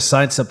I'm going to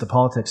sidestep the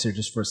politics here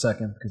just for a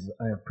second because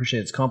I appreciate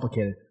it's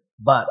complicated.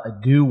 But I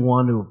do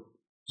want to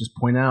just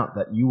point out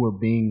that you were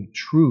being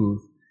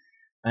truth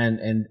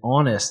and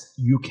honest.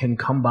 You can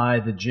come by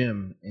the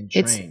gym and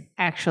train. It's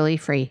actually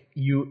free.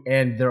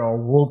 And there are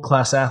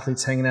world-class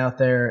athletes hanging out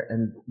there.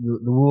 And the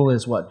rule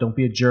is what? Don't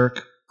be a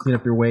jerk. Clean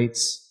up your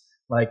weights.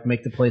 Like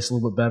make the place a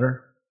little bit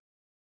better.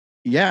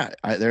 Yeah,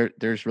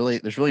 there's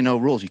really no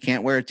rules. You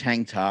can't wear a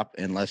tank top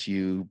unless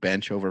you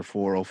bench over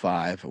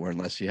 405 or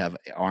unless you have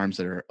arms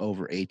that are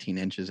over 18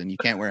 inches, and you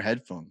can't wear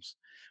headphones.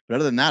 But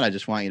other than that, I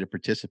just want you to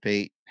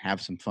participate,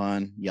 have some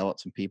fun, yell at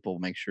some people,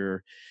 make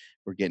sure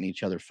we're getting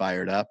each other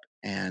fired up.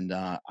 And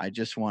I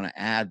just want to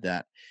add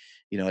that,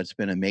 it's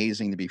been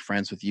amazing to be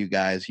friends with you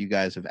guys. You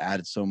guys have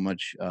added so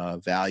much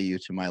value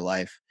to my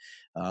life,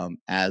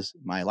 as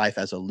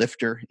a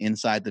lifter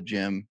inside the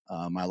gym,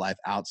 my life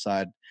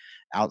outside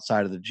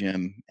of the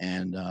gym.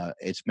 And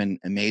it's been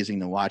amazing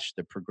to watch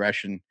the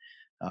progression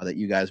that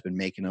you guys have been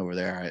making over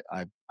there.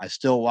 I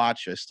still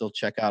watch, I still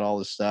check out all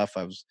this stuff.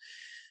 I'm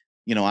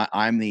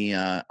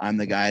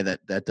the guy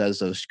that does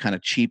those kind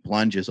of cheap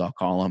lunges, I'll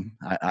call them.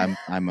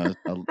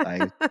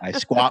 I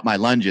squat my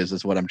lunges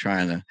is what I'm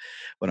trying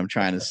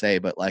to say.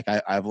 But like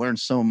I've learned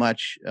so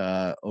much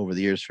over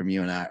the years from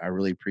you, and I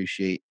really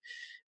appreciate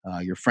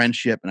your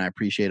friendship, and I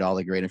appreciate all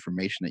the great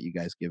information that you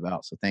guys give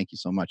out. So thank you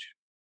so much.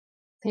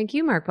 Thank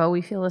you, Mark. Well,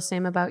 we feel the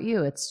same about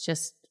you. It's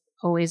just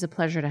always a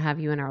pleasure to have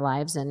you in our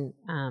lives and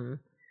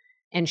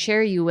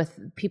share you with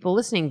people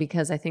listening,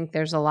 because I think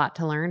there's a lot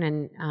to learn,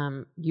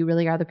 and you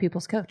really are the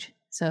people's coach.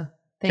 So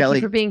thank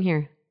you for being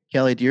here.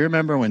 Kelly, do you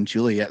remember when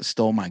Juliet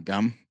stole my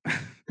gum?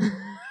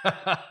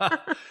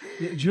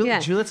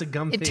 Juliet's a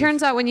gum thief. It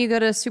turns out when you go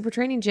to a super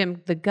training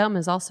gym, the gum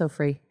is also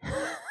free.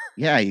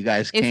 Yeah, you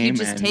guys came if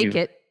you just take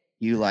it.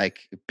 You like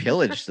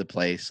pillaged the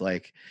place.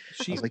 Like,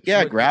 I was like,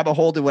 yeah, grab a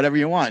hold of whatever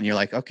you want. And you're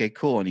like, okay,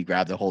 cool. And you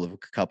grabbed a hold of a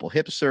couple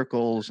hip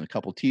circles and a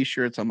couple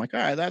t-shirts. I'm like, all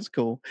right, that's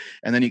cool.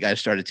 And then you guys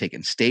started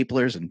taking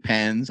staplers and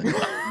pens. And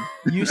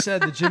you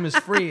said the gym is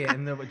free.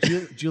 And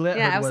Juliet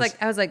I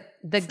was like,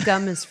 the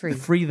gum is free.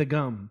 Free the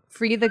gum.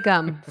 Free the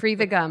gum. Free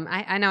the gum.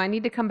 I know. I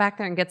need to come back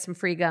there and get some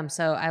free gum.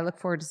 So I look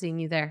forward to seing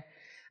you there.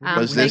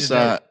 Was this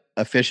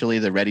officially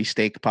the Ready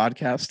Steak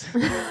podcast?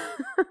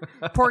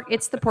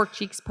 It's the Pork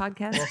Cheeks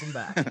podcast. Welcome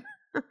back.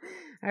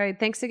 All right.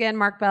 Thanks again,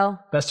 Mark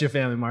Bell. Best to your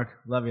family, Mark.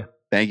 Love you.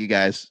 Thank you,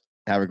 guys.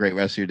 Have a great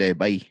rest of your day.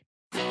 Bye.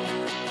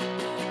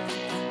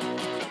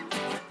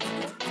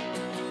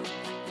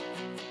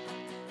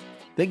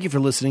 Thank you for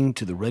listening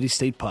to the Ready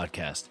State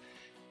Podcast.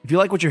 If you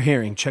like what you're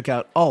hearing, check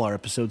out all our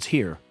episodes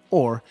here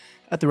or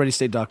at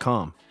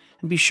thereadystate.com.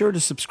 And be sure to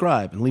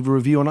subscribe and leave a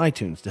review on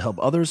iTunes to help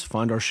others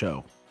find our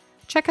show.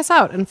 Check us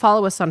out and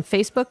follow us on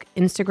Facebook,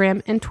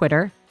 Instagram, and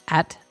Twitter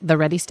at The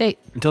Ready State.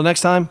 Until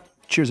next time,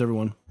 cheers,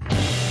 everyone.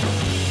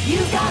 You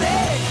got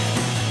it.